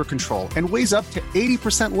superior odor control and weighs up to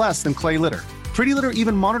 80% less than clay litter. Pretty Litter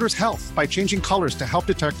even monitors health by changing colors to help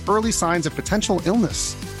detect early signs of potential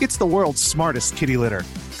illness. It's the world's smartest kitty litter.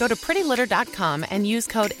 Go to prettylitter.com and use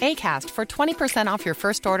code ACAST for 20% off your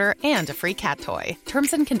first order and a free cat toy.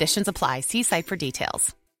 Terms and conditions apply. See site for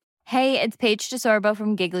details. Hey, it's Paige DeSorbo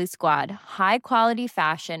from Giggly Squad. High quality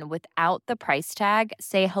fashion without the price tag.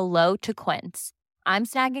 Say hello to Quince. I'm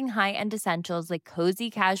snagging high-end essentials like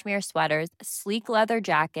cozy cashmere sweaters, sleek leather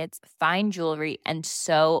jackets, fine jewelry, and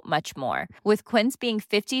so much more. With Quince being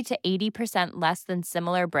 50 to 80% less than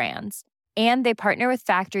similar brands. And they partner with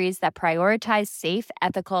factories that prioritize safe,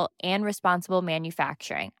 ethical, and responsible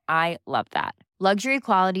manufacturing. I love that. Luxury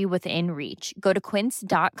quality within reach. Go to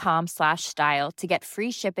quince.com/style to get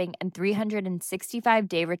free shipping and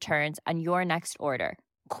 365-day returns on your next order.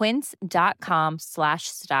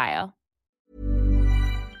 quince.com/style.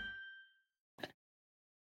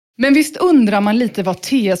 Men visst undrar man lite vad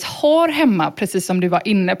TS har hemma, precis som du var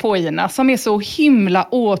inne på, Ina, som är så himla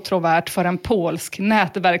åtråvärt för en polsk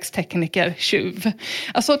nätverkstekniker-tjuv.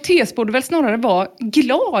 Alltså TS borde väl snarare vara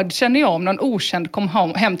glad, känner jag, om någon okänd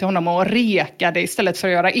kom hem till honom och rekade istället för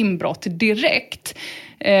att göra inbrott direkt.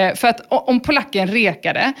 För att om polacken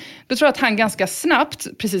rekade, då tror jag att han ganska snabbt,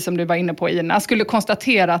 precis som du var inne på, Ina, skulle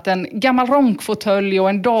konstatera att en gammal ronkfåtölj och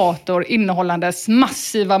en dator innehållandes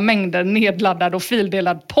massiva mängder nedladdad och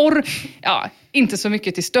fildelad porr, ja, inte så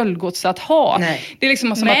mycket till stöldgods att ha. Nej. Det är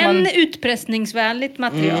liksom som men att man... utpressningsvänligt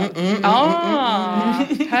material.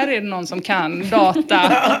 Här är det någon som kan data,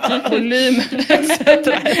 volym,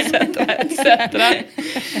 etc.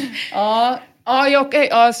 Ja,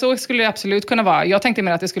 så skulle det absolut kunna vara. Jag tänkte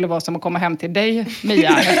mer att det skulle vara som att komma hem till dig,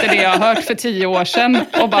 Mia, efter det jag har hört för 10 år sedan.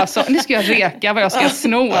 Och bara så, nu ska jag reka vad jag ska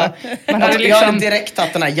sno. Man hade Jag hade direkt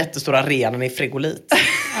tagit den här jättestora renen i frigolit.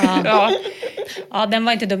 Ja, den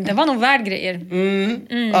var inte dum. Den var nog värd grejer.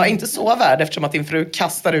 Ja, inte så värd eftersom att din fru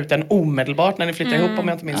kastar ut den omedelbart när ni flyttar ihop, om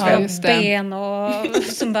jag inte minns fel. Ben och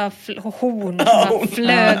som bara horn som bara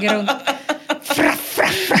flög runt.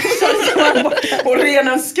 Och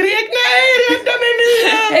renen skrek, nej, rädda mig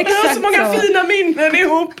Mia! Vi har så många fina minnen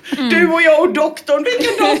ihop. Du och jag och doktorn.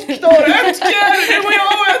 Vilken doktor? Ötker! Du och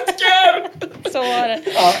jag och Ötker! Så var det.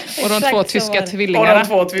 Ja. Och de 2 tyska tvillingarna.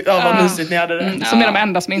 Vad mysigt ni hade det. Som är de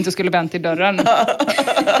enda som inte skulle vänt i dörren.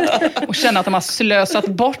 Och känna att de har slösat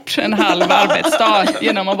bort en halv arbetsdag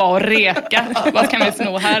genom att vara och reka. Vad kan vi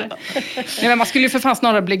sno här? Nej, men man skulle ju för fan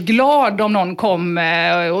snarare bli glad om någon kom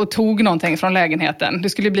och tog någonting från lägenheten. Det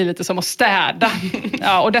skulle bli lite som att städa.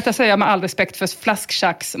 Ja, och detta säger jag med all respekt för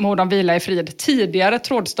Flasksjacks Må de vila i frid tidigare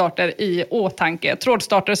trådstarter i åtanke.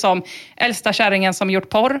 Trådstarter som äldsta kärringen som gjort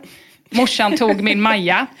porr. Morsan tog min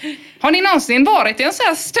Maja. Har ni någonsin varit i en så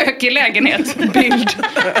här stökig lägenhetsbild?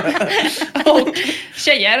 Och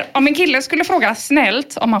tjejer, om en kille skulle fråga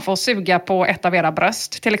snällt om man får suga på ett av era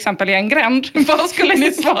bröst, till exempel i en gränd, vad skulle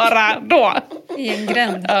ni svara då? I en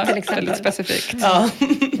gränd, till exempel. Väldigt specifikt.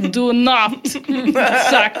 Do not suck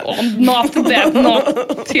on not that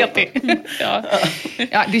not TT. Ja,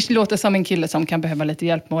 det låter som en kille som kan behöva lite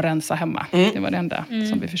hjälp med att rensa hemma. Det var det enda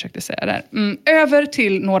som vi försökte säga där. Över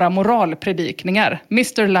till några moralpredikningar.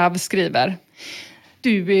 Mr. Love skriver: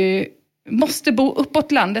 Du, måste bo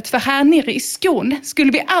uppåt landet, för här nere i Skåne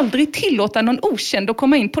skulle vi aldrig tillåta någon okänd att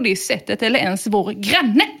komma in på det sättet, eller ens vår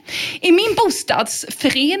granne. I min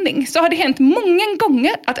bostadsförening så har det hänt många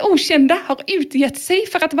gånger att okända har utgett sig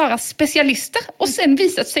för att vara specialister och sen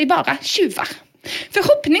visat sig vara tjuvar.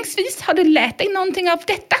 Förhoppningsvis har du lärt dig någonting av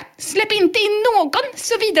detta. Släpp inte in någon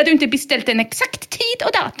såvida du inte beställt en exakt tid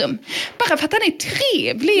och datum. Bara för att han är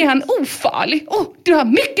trevlig är han ofarlig. Och du har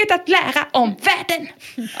mycket att lära om världen.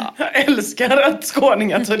 Ja. Jag älskar att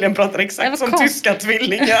skåningar tydligen pratar exakt som tyska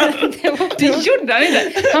tvillingar. Det gjorde han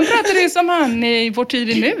inte. Han pratade som han i Vår tid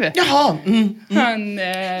är nu. Jaha. Han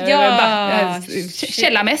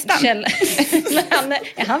källarmästaren. Men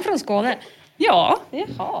är han från Skåne? Ja.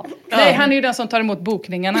 Jaha. Nej, han är ju den som tar emot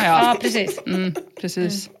bokningarna. Ja, precis.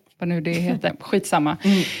 Precis. Vad nu det heter. Skitsamma.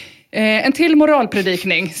 En till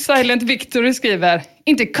moralpredikning. Silent Victory skriver: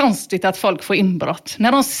 inte konstigt att folk får inbrott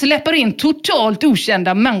när de släpper in totalt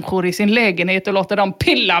okända människor i sin lägenhet och låter dem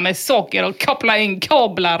pilla med saker och koppla in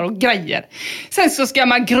kablar och grejer. Sen så ska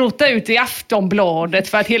man grota ut i Aftonbladet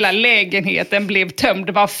för att hela lägenheten blev tömd.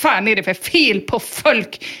 Vad fan är det för fel på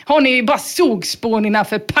folk? Har ni bara sågspån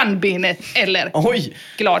innanför pannbenet? Eller? Oj,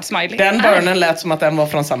 glad smiley. Den burnen lät som att den var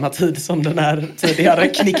från samma tid som den här tidigare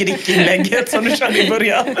knickedick-inlägget som du körde i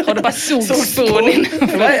början. Har du bara sågspån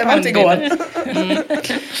innanför pannbenet?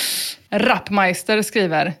 Rappmeister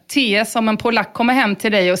skriver: TS, om en polack kommer hem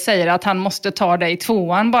till dig och säger att han måste ta dig i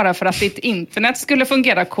 2:an bara för att ditt internet skulle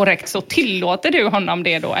fungera korrekt, så tillåter du honom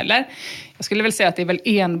det då, eller? Jag skulle väl säga att det är väl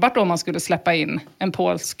enbart om man skulle släppa in en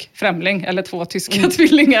polsk främling eller 2 tyska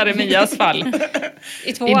tvillingar i Mias fall.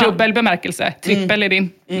 I dubbel bemärkelse. Trippel är din.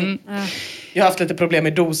 Jag har haft lite problem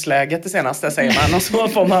med dosläget det senaste, säger man. Och så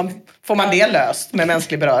får man det löst med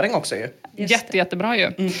mänsklig beröring också ju. Jättebra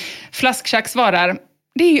ju. Flasktjack svarar: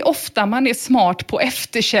 det är ofta man är smart på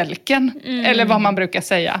efterkälken. Eller vad man brukar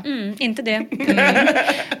säga. Inte det.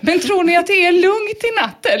 Men tror ni att det är lugnt i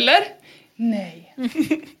natt, eller? Nej,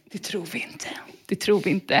 det tror vi inte. Det tror vi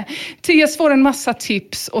inte. TS får en massa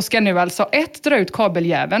tips och ska nu alltså 1. dra ut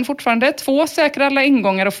kabeljäveln fortfarande. 2. säkra alla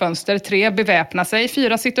ingångar och fönster. 3. beväpna sig.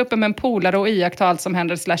 4. sitta uppe med en polare och iaktta allt som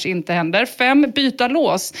händer / inte händer. 5. byta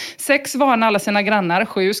lås. 6. varna alla sina grannar.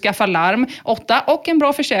 7. skaffa larm. 8. och en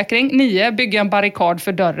bra försäkring. 9. bygga en barrikad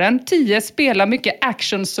för dörren. 10. spela mycket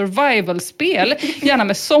action survival-spel. Gärna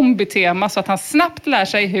med zombie-tema så att han snabbt lär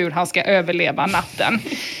sig hur han ska överleva natten.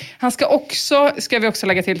 Han ska också, ska vi också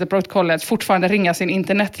lägga till protokollet, fortfarande ringa sin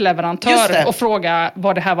internetleverantör och fråga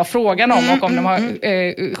vad det här var frågan om och om de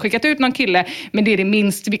har skickat ut någon kille. Men det är det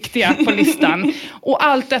minst viktiga på listan. Och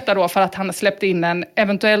allt detta då för att han har släppt in en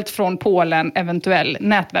eventuellt från Polen, eventuell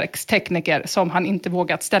nätverkstekniker som han inte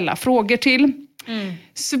vågat ställa frågor till.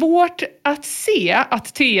 Svårt att se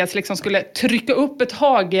att TS liksom skulle trycka upp ett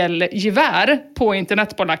hagelgevär på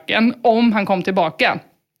internetpolacken om han kom tillbaka.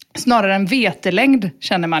 Snarare en vetelängd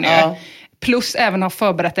känner man ju. Ja. Plus även ha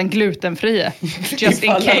förberett en glutenfri. Just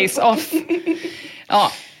in case off.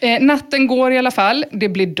 Ja, natten går i alla fall. Det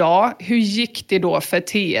blir dag. Hur gick det då för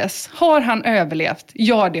TS? Har han överlevt?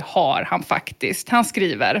 Ja, det har han faktiskt. Han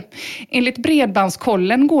skriver: enligt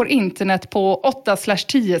Bredbandskollen går internet på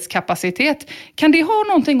 8/10 kapacitet. Kan det ha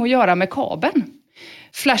någonting att göra med kabeln?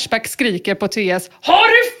 Flashback skriker på TS: har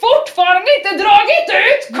du fortfarande inte dragit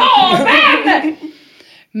ut kabeln?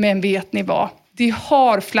 Men vet ni vad? Det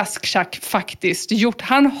har Flasktjack faktiskt gjort.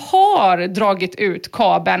 Han har dragit ut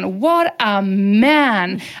kabeln. What a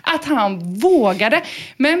man! Att han vågade.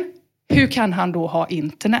 Men hur kan han då ha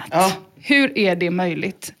internet? Ja. Hur är det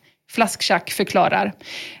möjligt? Flasktjack förklarar: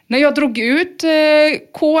 när jag drog ut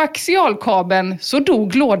koaxialkabeln så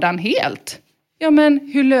dog lådan helt. Ja,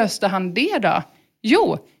 men hur löste han det då?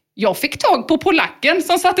 Jo, jag fick tag på polacken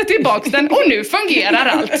som satte tillbaka den och nu fungerar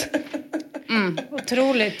allt.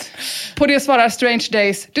 Otroligt. På det svarar Strange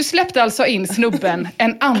Days: du släppte alltså in snubben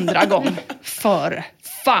en andra gång. För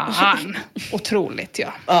fan. Otroligt,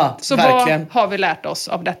 ja. Så verkligen. Vad har vi lärt oss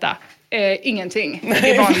av detta? Ingenting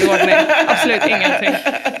i vanlig ordning. Absolut ingenting.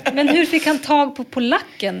 Men hur fick han tag på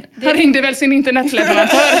polacken? Han ringde väl sin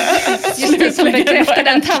internetleverantör. Just det, som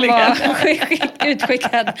bekräftade att han var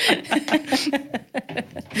utskickad.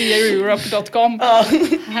 Via Europe.com.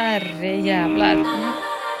 Herre jävlar.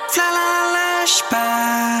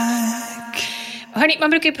 Hörrni, man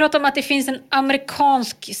brukar ju prata om att det finns en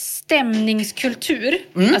amerikansk stämningskultur.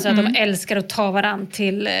 Alltså att de älskar att ta varann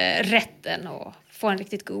till rätten och få en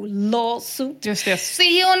riktigt god lawsuit. Just det,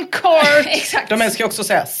 see on court. Exakt. De älskar också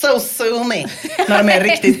säga so sue me när de är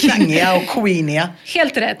riktigt kingiga och queeniga.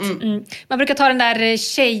 Helt rätt. Man brukar ta den där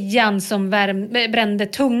tjejan som brände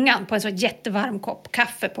tungan på en så jättevarm kopp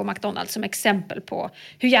kaffe på McDonald's som exempel på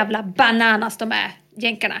hur jävla bananas de är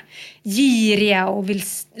jänkarna. Giriga och vill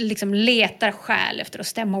liksom letar skäl efter att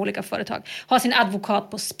stämma olika företag. Har sin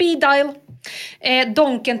advokat på speed dial.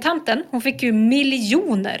 Donken-tanten, hon fick ju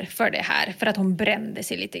miljoner för det här. För att hon brände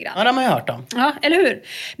sig lite grann. Ja, de har jag hört om. Ja, eller hur?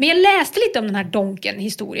 Men jag läste lite om den här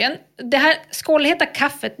Donken-historien. Det här skållheta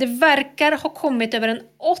kaffet, det verkar ha kommit över en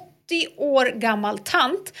 80 år gammal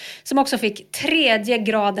tant som också fick 3:e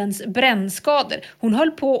gradens brännskador. Hon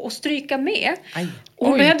höll på att stryka med. Aj.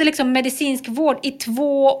 Hon behövde liksom medicinsk vård i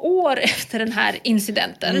 2 år efter den här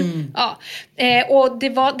incidenten. Ja. Och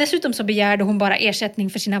dessutom så begärde hon bara ersättning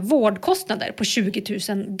för sina vårdkostnader på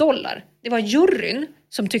 $20,000. Det var juryn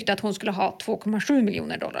som tyckte att hon skulle ha $2,7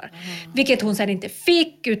 miljoner. Vilket hon sedan inte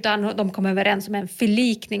fick, utan de kom överens om en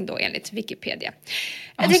förlikning då enligt Wikipedia.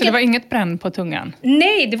 Så det var inget bränn på tungan?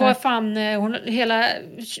 Nej, det var fan hela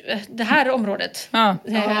det här området.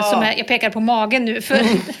 Som jag pekar på magen nu för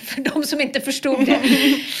de som inte förstod det.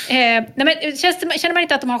 Nej, men känner man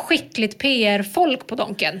inte att de har skickligt PR-folk på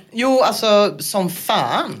Donken? Jo, alltså som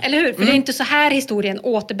fan. Eller hur? För det är inte så här historien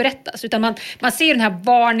återberättas. Utan man ser den här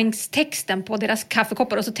varningstexten på deras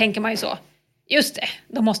kaffekoppar och så tänker man ju så. Just det,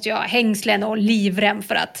 de måste ju ha hängslen och livrem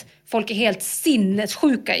för att folk är helt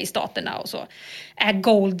sinnessjuka i staterna och så. Är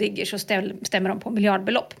golddiggers så stämmer de på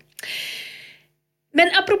miljardbelopp. Men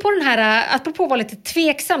apropå vara lite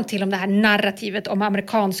tveksam till om det här narrativet om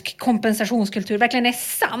amerikansk kompensationskultur verkligen är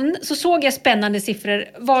sann, så såg jag spännande siffror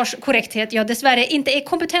vars korrekthet jag dessvärre inte är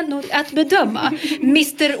kompetent nog att bedöma.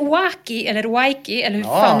 Mr. Oaki, eller hur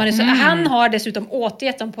fan man är så, han har dessutom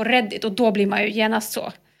återgett dem på Reddit och då blir man ju genast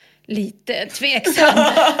så lite tveksam.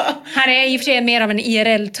 Han är i och för sig mer av en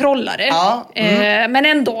IRL-trollare. Men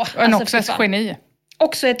ändå. Men också ett geni.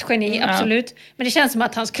 Också ett geni, absolut. Men det känns som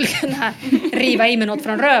att han skulle kunna riva i med något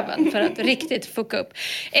från röven för att riktigt fucka upp.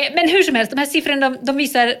 Men hur som helst, de här siffrorna de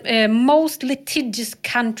visar most litigious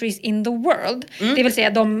countries in the world. Det vill säga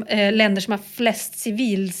de länder som har flest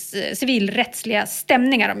civilrättsliga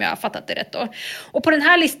stämningar, om jag har fattat det rätt då. Och på den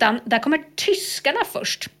här listan, där kommer tyskarna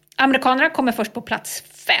först. Amerikanerna kommer först på plats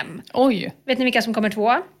 5. Oj. Vet ni vilka som kommer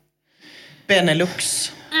 2?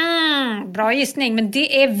 Benelux. Bra gissning, men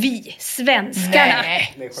det är vi, svenskarna.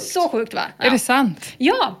 Nej, det är sjukt. Så sjukt, va? Ja. Är det sant?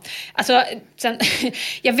 Ja, alltså sen,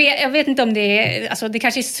 jag vet inte om det är, alltså det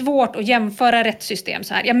kanske är svårt att jämföra rättssystem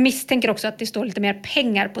så här. Jag misstänker också att det står lite mer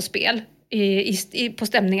pengar på spel på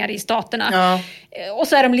stämningar i staterna. Ja. Och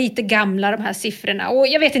så är de lite gamla, de här siffrorna. Och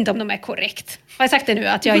jag vet inte om de är korrekt. Har jag sagt det nu,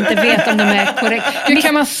 att jag inte vet om de är korrekt? Hur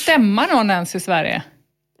kan man stämma någon ens i Sverige?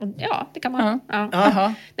 Ja, det kan man.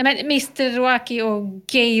 Ja. Nej, men Mr. Roaki och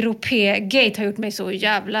Gate har gjort mig så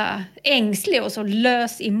jävla ängslig och så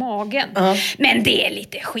lös i magen. Men det är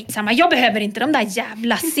lite skitsamma. Jag behöver inte de där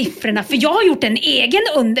jävla siffrorna, för jag har gjort en egen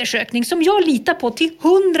undersökning som jag litar på till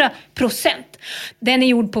 100%. Den är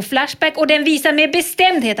gjord på Flashback och den visar med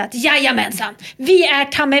bestämdhet att jajamensan, vi är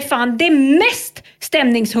ta med fan det mest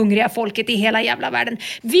stämningshungriga folket i hela jävla världen.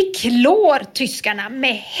 Vi klår tyskarna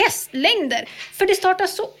med hästlängder, för det startar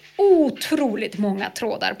så otroligt många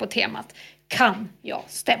trådar på temat kan jag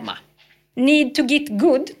stämma? Need to get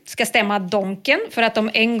good ska stämma Donken för att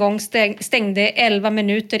de en gång stängde 11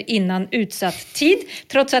 minuter innan utsatt tid,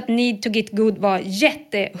 trots att Need to get good var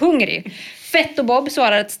jättehungrig. Fett och Bob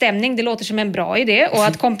svarar att stämning, det låter som en bra idé och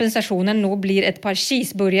att kompensationen nog blir ett par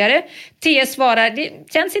cheeseburgare. TS svarar, det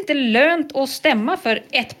känns inte lönt att stämma för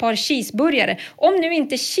ett par cheeseburgare. Om nu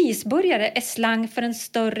inte cheeseburgare är slang för en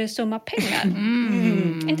större summa pengar.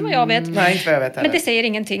 Inte vad jag vet. Nej, inte vad jag vet heller. Men det säger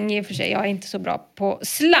ingenting i och för sig. Jag är inte så bra på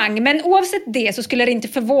slang. Men oavsett det så skulle det inte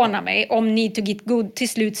förvåna mig om Need to get good till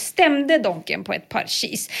slut stämde Donken på ett par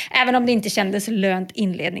cheese. Även om det inte kändes lönt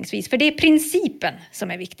inledningsvis. För det är principen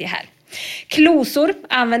som är viktig här. Klosor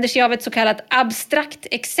använder sig av ett så kallat abstrakt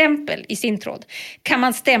exempel i sin tråd. Kan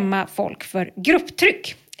man stämma folk för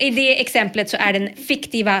grupptryck? I det exemplet så är den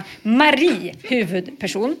fiktiva Marie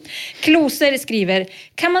huvudperson. Kloser skriver,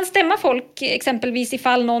 kan man stämma folk exempelvis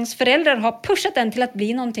ifall någons föräldrar har pushat den till att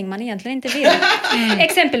bli någonting man egentligen inte vill?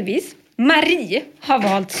 Exempelvis, Marie har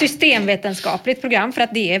valt systemvetenskapligt program för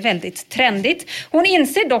att det är väldigt trendigt. Hon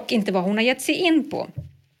inser dock inte vad hon har gett sig in på.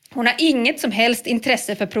 Hon har inget som helst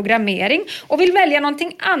intresse för programmering och vill välja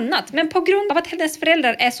någonting annat. Men på grund av att hennes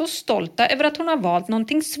föräldrar är så stolta över att hon har valt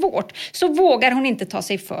någonting svårt så vågar hon inte ta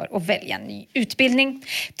sig för att välja en ny utbildning.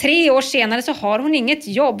 3 år senare så har hon inget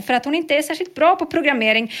jobb för att hon inte är särskilt bra på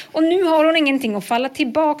programmering och nu har hon ingenting att falla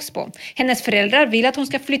tillbaks på. Hennes föräldrar vill att hon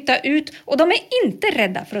ska flytta ut och de är inte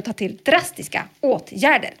rädda för att ta till drastiska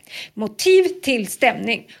åtgärder. Motiv till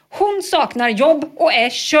stämning. Hon saknar jobb och är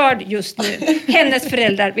körd just nu. Hennes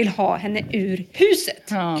föräldrar vill ha henne ur huset.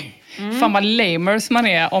 Ja. Fan vad lamers man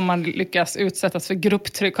är om man lyckas utsättas för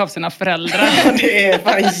grupptryck av sina föräldrar. Det är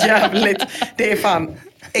fan jävligt. Det är fan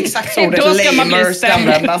exakt så ordet Då ska man bli lamers stämd.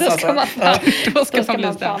 användas. Då ska man fan, Då ska då ska man bli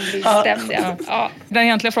man fan stämd. bli stämd. Ja. Ja. Den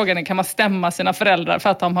egentliga frågan är, kan man stämma sina föräldrar för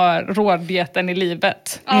att de har rådgeten i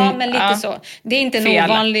livet? Ja, men lite så. Det är inte en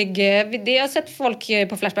Fel. ovanlig... Jag har sett folk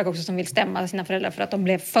på Flashback också som vill stämma sina föräldrar för att de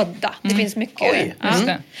blev födda. Det finns mycket... Oj. Just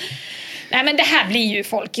det. Nej, men det här blir ju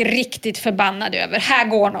folk riktigt förbannade över. Här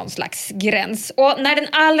går någon slags gräns. Och när den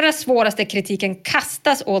allra svåraste kritiken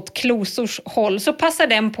kastas åt Klosors håll så passar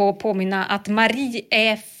den på att påminna att Marie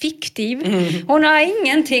är fiktiv. Hon har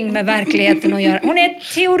ingenting med verkligheten att göra. Hon är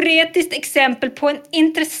ett teoretiskt exempel på en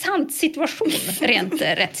intressant situation rent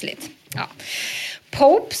rättsligt. Ja.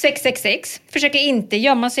 Pope 666 försöker inte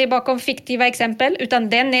gömma sig bakom fiktiva exempel, utan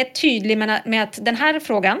den är tydlig med att den här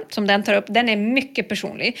frågan som den tar upp, den är mycket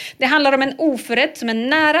personlig. Det handlar om en oförrätt som en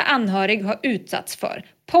nära anhörig har utsatts för.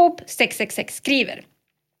 Pope 666 skriver: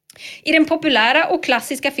 i den populära och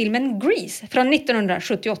klassiska filmen Grease från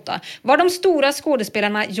 1978 var de stora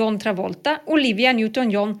skådespelarna John Travolta, Olivia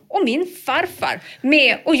Newton-John och min farfar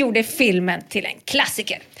med och gjorde filmen till en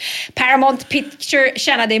klassiker. Paramount Picture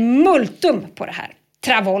tjänade multum på det här.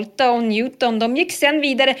 Travolta och Newton, de gick sen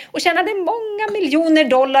vidare och tjänade många miljoner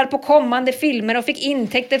dollar på kommande filmer och fick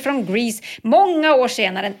intäkter från Grease många år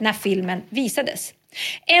senare när filmen visades.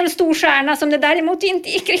 En stor stjärna som det däremot inte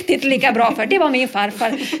gick riktigt lika bra för, det var min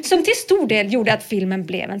farfar, som till stor del gjorde att filmen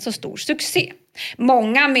blev en så stor succé.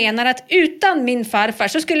 Många menar att utan min farfar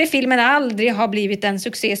så skulle filmen aldrig ha blivit en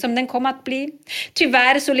succé som den kom att bli.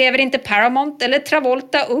 Tyvärr så lever inte Paramount eller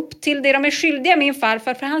Travolta upp till det de är skyldiga min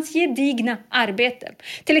farfar för hans gedigna arbete.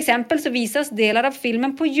 Till exempel så visas delar av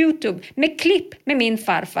filmen på YouTube med klipp med min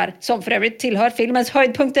farfar, som för övrigt tillhör filmens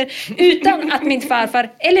höjdpunkter, utan att min farfar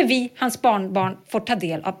eller vi, hans barnbarn, får ta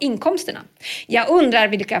del av inkomsterna. Jag undrar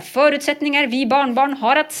vilka förutsättningar vi barnbarn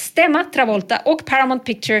har att stämma Travolta och Paramount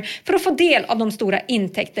Picture för att få del av de stora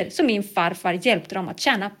intäkter som min farfar hjälpte dem att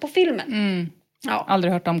tjäna på filmen. Ja.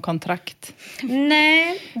 Aldrig hört om kontrakt.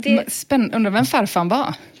 Nej. Undrar vem farfan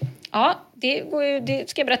var? Ja, det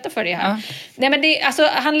ska jag berätta för dig här. Ja. Nej, men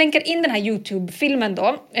han länkar in den här YouTube-filmen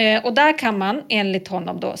då. Och där kan man enligt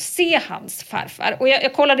honom då se hans farfar. Och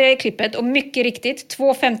jag kollade i klippet och mycket riktigt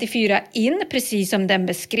 2.54 in, precis som den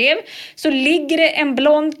beskrev, så ligger det en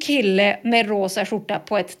blond kille med rosa skjorta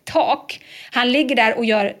på ett tak. Han ligger där och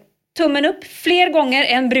gör tummen upp fler gånger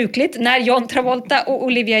än brukligt när John Travolta och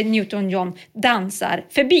Olivia Newton-John dansar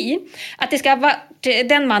förbi. Att det ska vara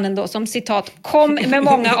den mannen då som citat kom med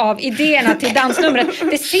många av idéerna till dansnumret,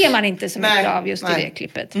 det ser man inte så mycket av just i det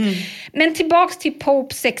klippet. Men tillbaks till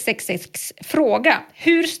Pope 666 fråga.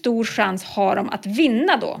 Hur stor chans har de att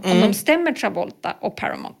vinna då om de stämmer Travolta och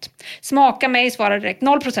Paramount? Smaka mig svarar direkt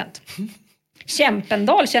 0%.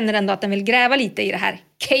 Kämpendal känner ändå att den vill gräva lite i det här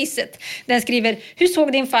caset. Den skriver: hur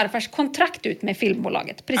såg din farfars kontrakt ut med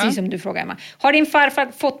filmbolaget? Precis som du frågar, Emma. Har din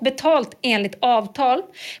farfar fått betalt enligt avtal?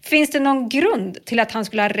 Finns det någon grund till att han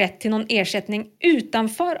skulle ha rätt till någon ersättning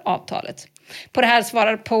utanför avtalet? På det här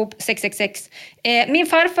svarar Pope 666: min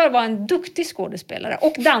farfar var en duktig skådespelare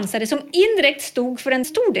och dansare som indirekt stod för en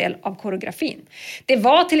stor del av koreografin. Det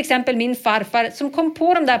var till exempel min farfar som kom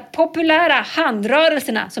på de där populära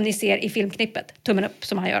handrörelserna som ni ser i filmknippet. Tummen upp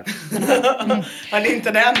som han gör. Men det är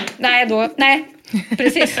inte den. Nej.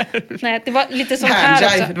 Precis. Nej, det var lite sånt här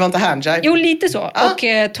också. Det var inte handjive. Jo, lite så.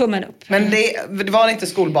 Och tummen upp. Men det var inte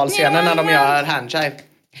skolballscenen när de gör handjive.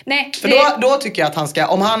 Nej, för då tycker jag att han ska,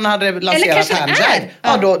 om han hade lanserat handjive,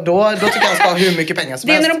 då tycker jag han ska ha hur mycket pengar som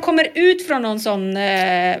helst. Det är när de kommer ut från någon sån,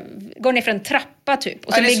 går ner för en trappa typ,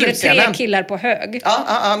 och så ligger det 3 killar på hög.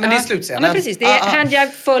 Ja, men det är slutscenen. Ja, men precis, det är handjive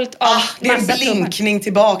fullt av det är en blinkning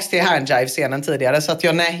tillbaks till handjive-scenen tidigare, så att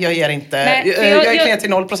jag ger inte, jag gick ner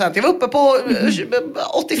till 0%. Jag var uppe på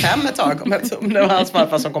 85 ett tag, om det var hans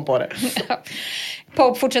farfar som kom på det.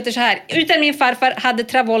 Pope fortsätter så här: utan min farfar hade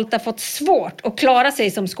Travolta fått svårt att klara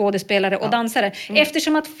sig som skådespelare och dansare.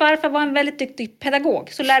 Eftersom att farfar var en väldigt duktig pedagog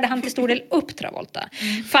så lärde han till stor del upp Travolta.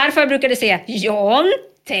 Farfar brukade säga: John,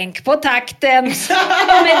 tänk på takten.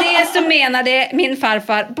 Och med det så menade min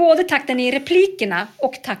farfar både takten i replikerna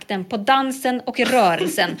och takten på dansen och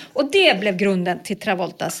rörelsen. Och det blev grunden till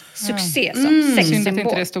Travoltas succé som sexsymbol. Synd att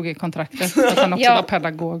inte det stod i kontraktet. Att han också var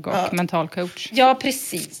pedagog och mental coach. Ja,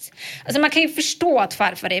 precis. Alltså man kan ju förstå att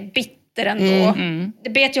farfar är bitter ändå. Det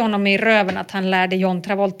bet ju honom i röven att han lärde John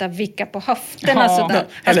Travolta vicka på höfterna sådär.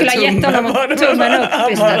 Han skulle ha gett honom tummen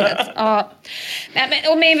upp istället. Ja. Nej,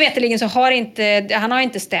 men, och mig veterligen så har han har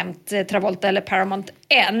inte stämt Travolta eller Paramount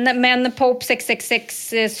än. Men Pope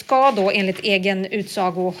 666 ska då enligt egen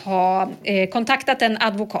utsago ha kontaktat en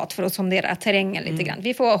advokat för att sondera terrängen lite grann.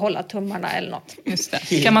 Vi får hålla tummarna eller något. Just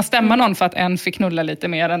det. Kan man stämma någon för att en fick knulla lite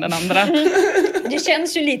mer än den andra? Det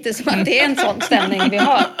känns ju lite som att det är en sån stämning vi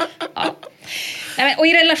har. Ja. Och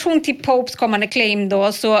i relation till Popes kommande claim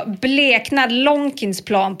då så bleknar Lonkins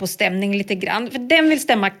plan på stämning lite grann. För den vill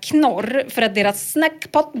stämma Knorr för att deras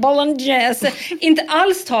snackpot bolognese inte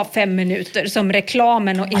alls tar 5 minuter som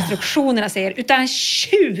reklamen och instruktionerna säger, utan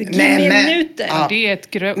 20 minuter. Ja, det är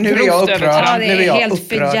ett nu är jag upprörd. Ja, det är helt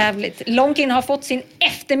för jävligt. Lonkin har fått sin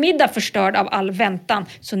eftermiddag förstörd av all väntan,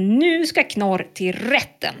 så nu ska Knorr till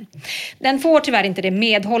rätten. Den får tyvärr inte det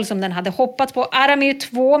medhåll som den hade hoppats på. Aramir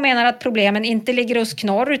 2 menar att problemen inte ligger hos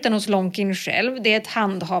Knorr utan hos Lonkin själv. Det är ett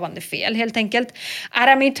handhavande fel helt enkelt.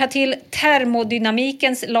 Aramir tar till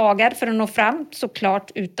termodynamikens lagar för att nå fram,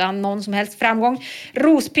 såklart utan någon som helst framgång.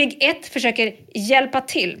 Rospigg 1 försöker hjälpa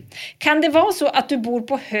till. Kan det vara så att du bor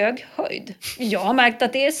på hög höjd? Jag har märkt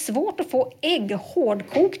att det är svårt att få ägg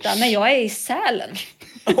hårdkokta när jag är i Sälen.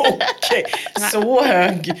 Okej, så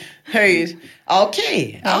hög höjd.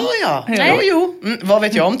 Okej, ja. Vad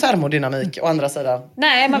vet jag om termodynamik å andra sidan?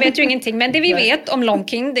 Nej, man vet ju ingenting. Men det vi vet om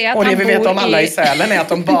Lonking, det är att och det han vi vet om alla i Sälen är att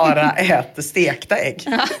de bara äter stekta ägg.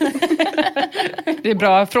 Ja. Det är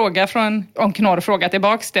bra fråga om Knorr frågar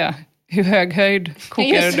tillbaks det. Hur hög höjd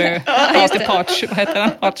kokar du? Vad heter den?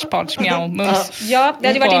 Parch, miau, mums. Ja, det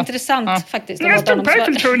hade varit intressant faktiskt. Det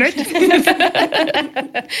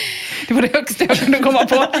var det högsta jag kunde komma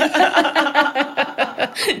på.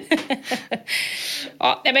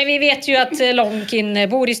 Ja, men vi vet ju att Lonkin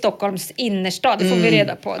bor i Stockholms innerstad. Det får vi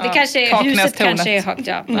reda på. Det huset kanske är högt.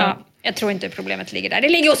 Ja. Jag tror inte problemet ligger där. Det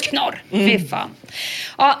ligger hos Knorr. Fy fan.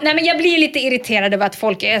 Ja, men jag blir lite irriterad över att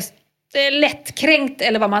folk är lättkränkt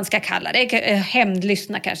eller vad man ska kalla det.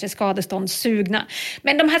 Hämndlystna kanske, skadeståndssugna.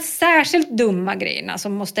 Men de här särskilt dumma grejerna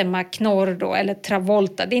som måste stämma Knorr då, eller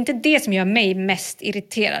Travolta, det är inte det som gör mig mest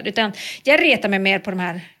irriterad. Utan jag retar mig mer på de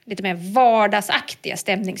här lite mer vardagsaktiga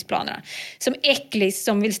stämningsplanerna. Som Ecklis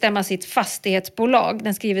som vill stämma sitt fastighetsbolag.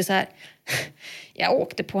 Den skriver så här: jag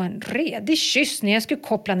åkte på en redig kyss när jag skulle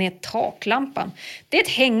koppla ner taklampan. Det är ett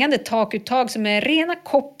hängande takuttag som är rena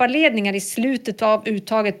kopparledningar i slutet av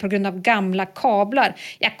uttaget på grund av gamla kablar.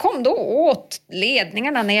 Jag kom då åt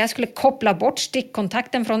ledningarna när jag skulle koppla bort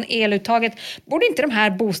stickkontakten från eluttaget. Borde inte de här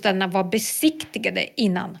bostäderna vara besiktigade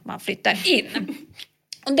innan man flyttar in?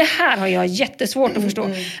 Och det här har jag jättesvårt att förstå.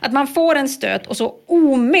 Att man får en stöt och så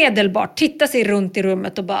omedelbart tittar sig runt i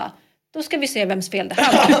rummet och bara, då ska vi se vems fel det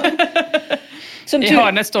här var. I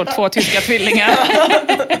hörnet står 2 tyska tvillingar.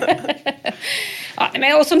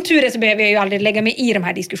 Och som tur är så behöver jag ju aldrig lägga mig i de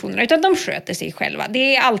här diskussionerna, utan de sköter sig själva.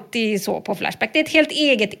 Det är alltid så på Flashback. Det är ett helt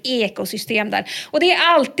eget ekosystem där. Och det är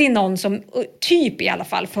alltid någon som, typ i alla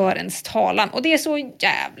fall, för ens talan. Och det är så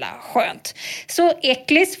jävla skönt. Så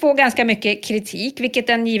Ecklis får ganska mycket kritik, vilket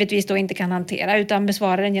den givetvis då inte kan hantera, utan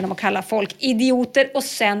besvarar den genom att kalla folk idioter, och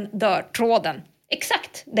sen dör tråden.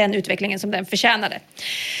 Exakt den utvecklingen som den förtjänade.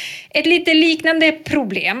 Ett lite liknande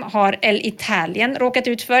problem har El Italien råkat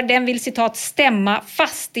ut för. Den vill citat stämma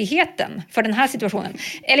fastigheten för den här situationen.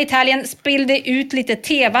 El Italien spillde ut lite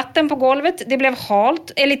tevatten på golvet. Det blev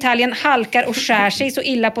halt. El Italien halkar och skär sig så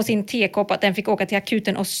illa på sin tekopp att den fick åka till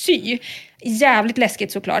akuten och sy. Jävligt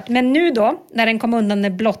läskigt såklart. Men nu då, när den kom undan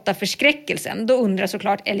med blotta förskräckelsen, då undrar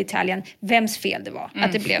såklart El Italien vems fel det var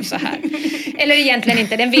att det blev så här. Eller egentligen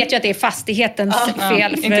inte. Den vet ju att det är fastighetens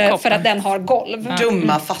fel för att den har golv.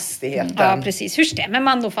 Dumma fastigheten. Ja, precis. Hur stämmer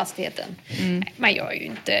man då fastigheten? Nej, man gör ju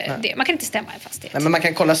inte det. Man kan inte stämma en fastighet. Nej, men man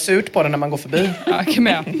kan kolla surt på den när man går förbi.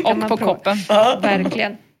 Och på koppen.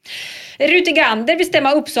 Verkligen. Rutigander vill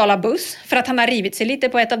stämma Uppsala buss för att han har rivit sig lite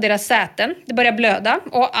på ett av deras säten. Det börjar blöda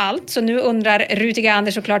och allt. Så nu undrar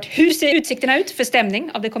Rutigander såklart, hur ser utsikterna ut för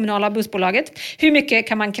stämning av det kommunala bussbolaget? Hur mycket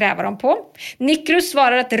kan man kräva dem på? Nikrus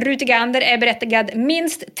svarar att Rutigander är berättigad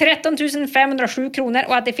minst 13 507 kronor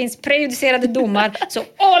och att det finns prejudicerade domar, så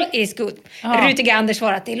all is good. Rutigander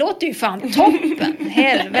svarar att det låter ju fan toppen.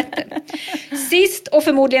 Helvete. Sist och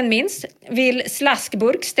förmodligen minst vill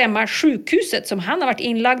Slaskburk stämma sjukhuset som han har varit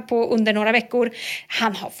inlagd på under under några veckor.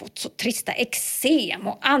 Han har fått så trista eksem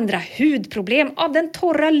och andra hudproblem av den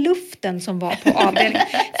torra luften som var på avdelningen.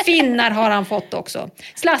 Finnar har han fått också.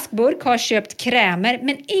 Slaskburk har köpt krämer,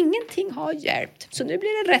 men ingenting har hjälpt. Så nu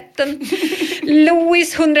blir det rätten.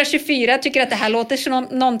 Louis 124 tycker att det här låter som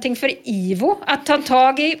någonting för Ivo att ta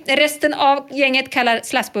tag i. Resten av gänget kallar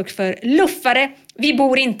Slaskburk för luffare. Vi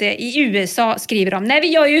bor inte i USA, skriver de. Nej, vi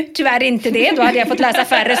gör ju tyvärr inte det. Då hade jag fått läsa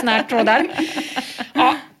färre såna här trådar.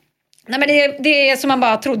 Ja. Nej, men det är som man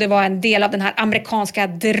bara trodde var en del av den här amerikanska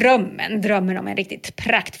drömmen om en riktigt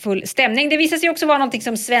praktfull stämning. Det visar sig också vara någonting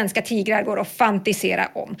som svenska tigrar går att fantisera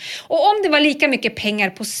om. Och om det var lika mycket pengar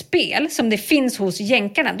på spel som det finns hos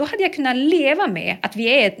jänkarna, då hade jag kunnat leva med att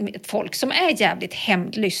vi är ett folk som är jävligt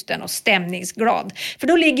hämndlysten och stämningsglad. För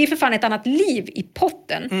då ligger ju för fan ett annat liv i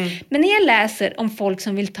potten. Men när jag läser om folk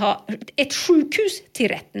som vill ta ett sjukhus till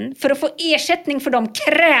rätten för att få ersättning för de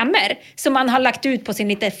krämer som man har lagt ut på sin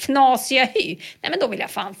lite fnasiga hy. Nej, men då vill jag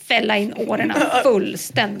fan fälla in årena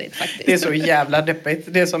fullständigt faktiskt. Det är så jävla deppigt.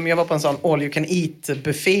 Det är som jag var på en sån all you can eat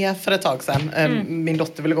buffé för ett tag sedan. Min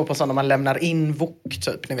dotter ville gå på en sån där man lämnar in wok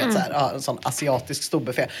typ. Ni vet så här, en sån asiatisk stor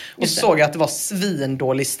buffé. Och så såg jag att det var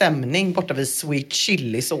svindålig stämning borta vid sweet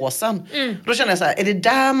chili-såsen. Då kände jag så här, är det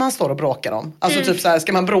där man står och bråkar om? Alltså typ så här,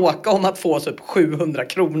 ska man bråka om att få typ 700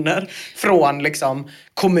 kronor från liksom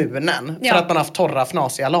kommunen för att man har haft torra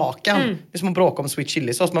fnasiga lakan? Det är som att bråka om sweet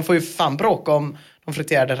chili-sås. Man får ju fan bråka om de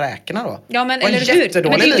friterade räkorna då. Ja, men och en eller hur?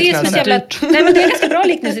 jättedålig liknelse. Nej, men det är en ganska bra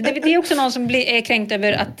liknelse. Det är också någon som är kränkt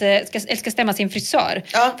över att ska stämma sin frisör.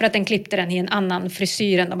 För att den klippte den i en annan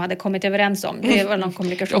frisyr än de hade kommit överens om. Det var någon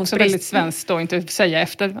kommunikationsbrist. Också väldigt svenskt då, inte säga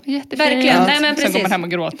efter. Jättefint. Verkligen. Nej, men precis. Sen går man hem och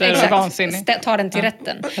gråter. Exakt. Och vansinnig. Ta den till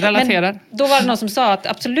rätten. Relaterar. Men då var det någon som sa att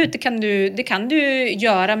absolut, det kan du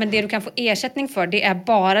göra, men det du kan få ersättning för, det är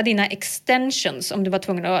bara dina extensions, om du var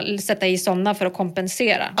tvungen att sätta i sådana för att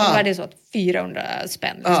kompensera. Då var det så att 400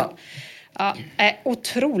 spänn. Liksom. Ja,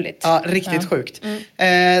 otroligt. Ja, riktigt sjukt.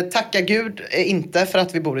 Tacka Gud inte för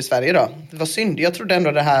att vi bor i Sverige då. Det var synd. Jag trodde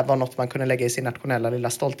ändå det här var något man kunde lägga i sin nationella lilla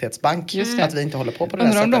stolthetsbank. Just att vi inte håller på det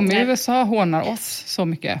här sättet. Undrar om de i USA hånar oss så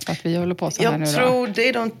mycket för att vi håller på så här nu då. Jag tror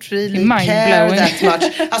they don't really care that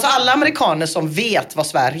much. Alltså alla amerikaner som vet vad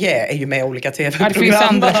Sverige är ju med i olika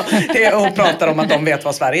tv-program och pratar om att de vet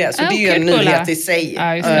vad Sverige är. Så det är ju en nyhet i sig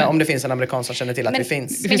om det finns en amerikan som känner till att vi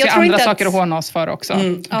finns. Det finns ju andra saker att håna oss för också.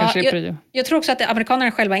 Jag tror också att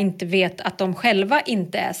amerikanerna själva inte vet att de själva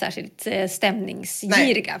inte är särskilt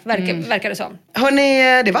stämningsgiriga. Verkar det som.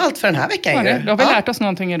 Hörrni, det var allt för den här veckan. Då har vi lärt oss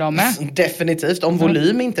någonting idag med. Definitivt, om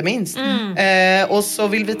volym inte minst. Och så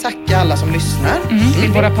vill vi tacka alla som lyssnar. Till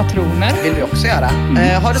våra patroner. Vill vi också göra.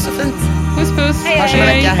 Ha det så fint. Puss puss. Hörs om en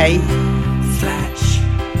vecka, hej.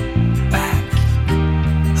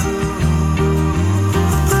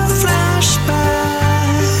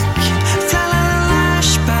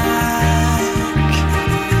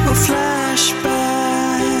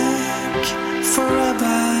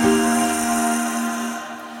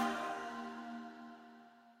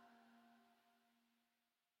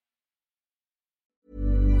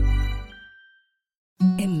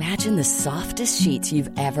 Imagine the softest sheets you've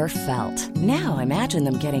ever felt. Now imagine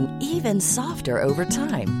them getting even softer over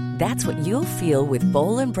time. That's what you'll feel with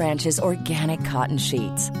Boll & Branch's organic cotton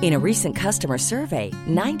sheets. In a recent customer survey,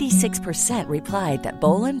 96% replied that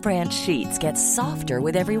Boll & Branch sheets get softer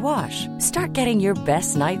with every wash. Start getting your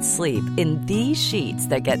best night's sleep in these sheets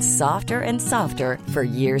that get softer and softer for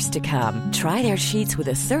years to come. Try their sheets with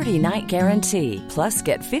a 30-night guarantee. Plus,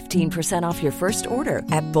 get 15% off your first order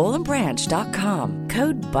at BollandBranch.com.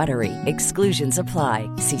 Code BUTTERY. Exclusions apply.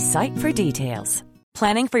 See site for details.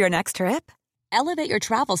 Planning for your next trip? Elevate your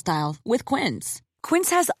travel style with Quince. Quince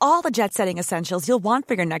has all the jet-setting essentials you'll want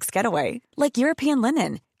for your next getaway, like European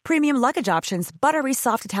linen, premium luggage options, buttery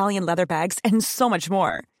soft Italian leather bags, and so much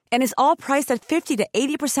more. And is all priced at 50 to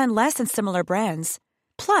 80% less than similar brands.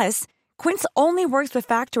 Plus, Quince only works with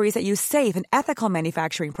factories that use safe and ethical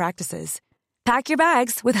manufacturing practices. Pack your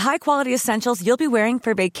bags with high-quality essentials you'll be wearing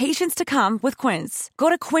for vacations to come with Quince. Go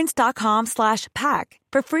to quince.com/pack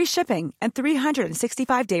for free shipping and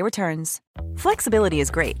 365-day returns. Flexibility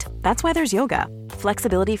is great. That's why there's yoga.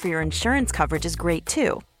 Flexibility for your insurance coverage is great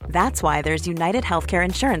too. That's why there's United Healthcare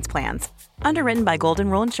Insurance Plans. Underwritten by Golden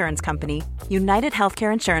Rule Insurance Company, United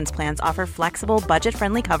Healthcare Insurance Plans offer flexible,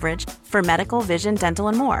 budget-friendly coverage for medical, vision, dental,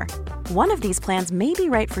 and more. One of these plans may be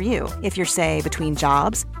right for you if you're, say, between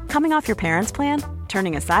jobs, coming off your parents' plan,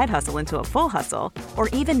 turning a side hustle into a full hustle, or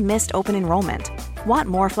even missed open enrollment. Want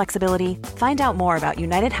more flexibility? Find out more about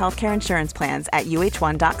United Healthcare Insurance Plans at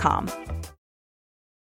uh1.com.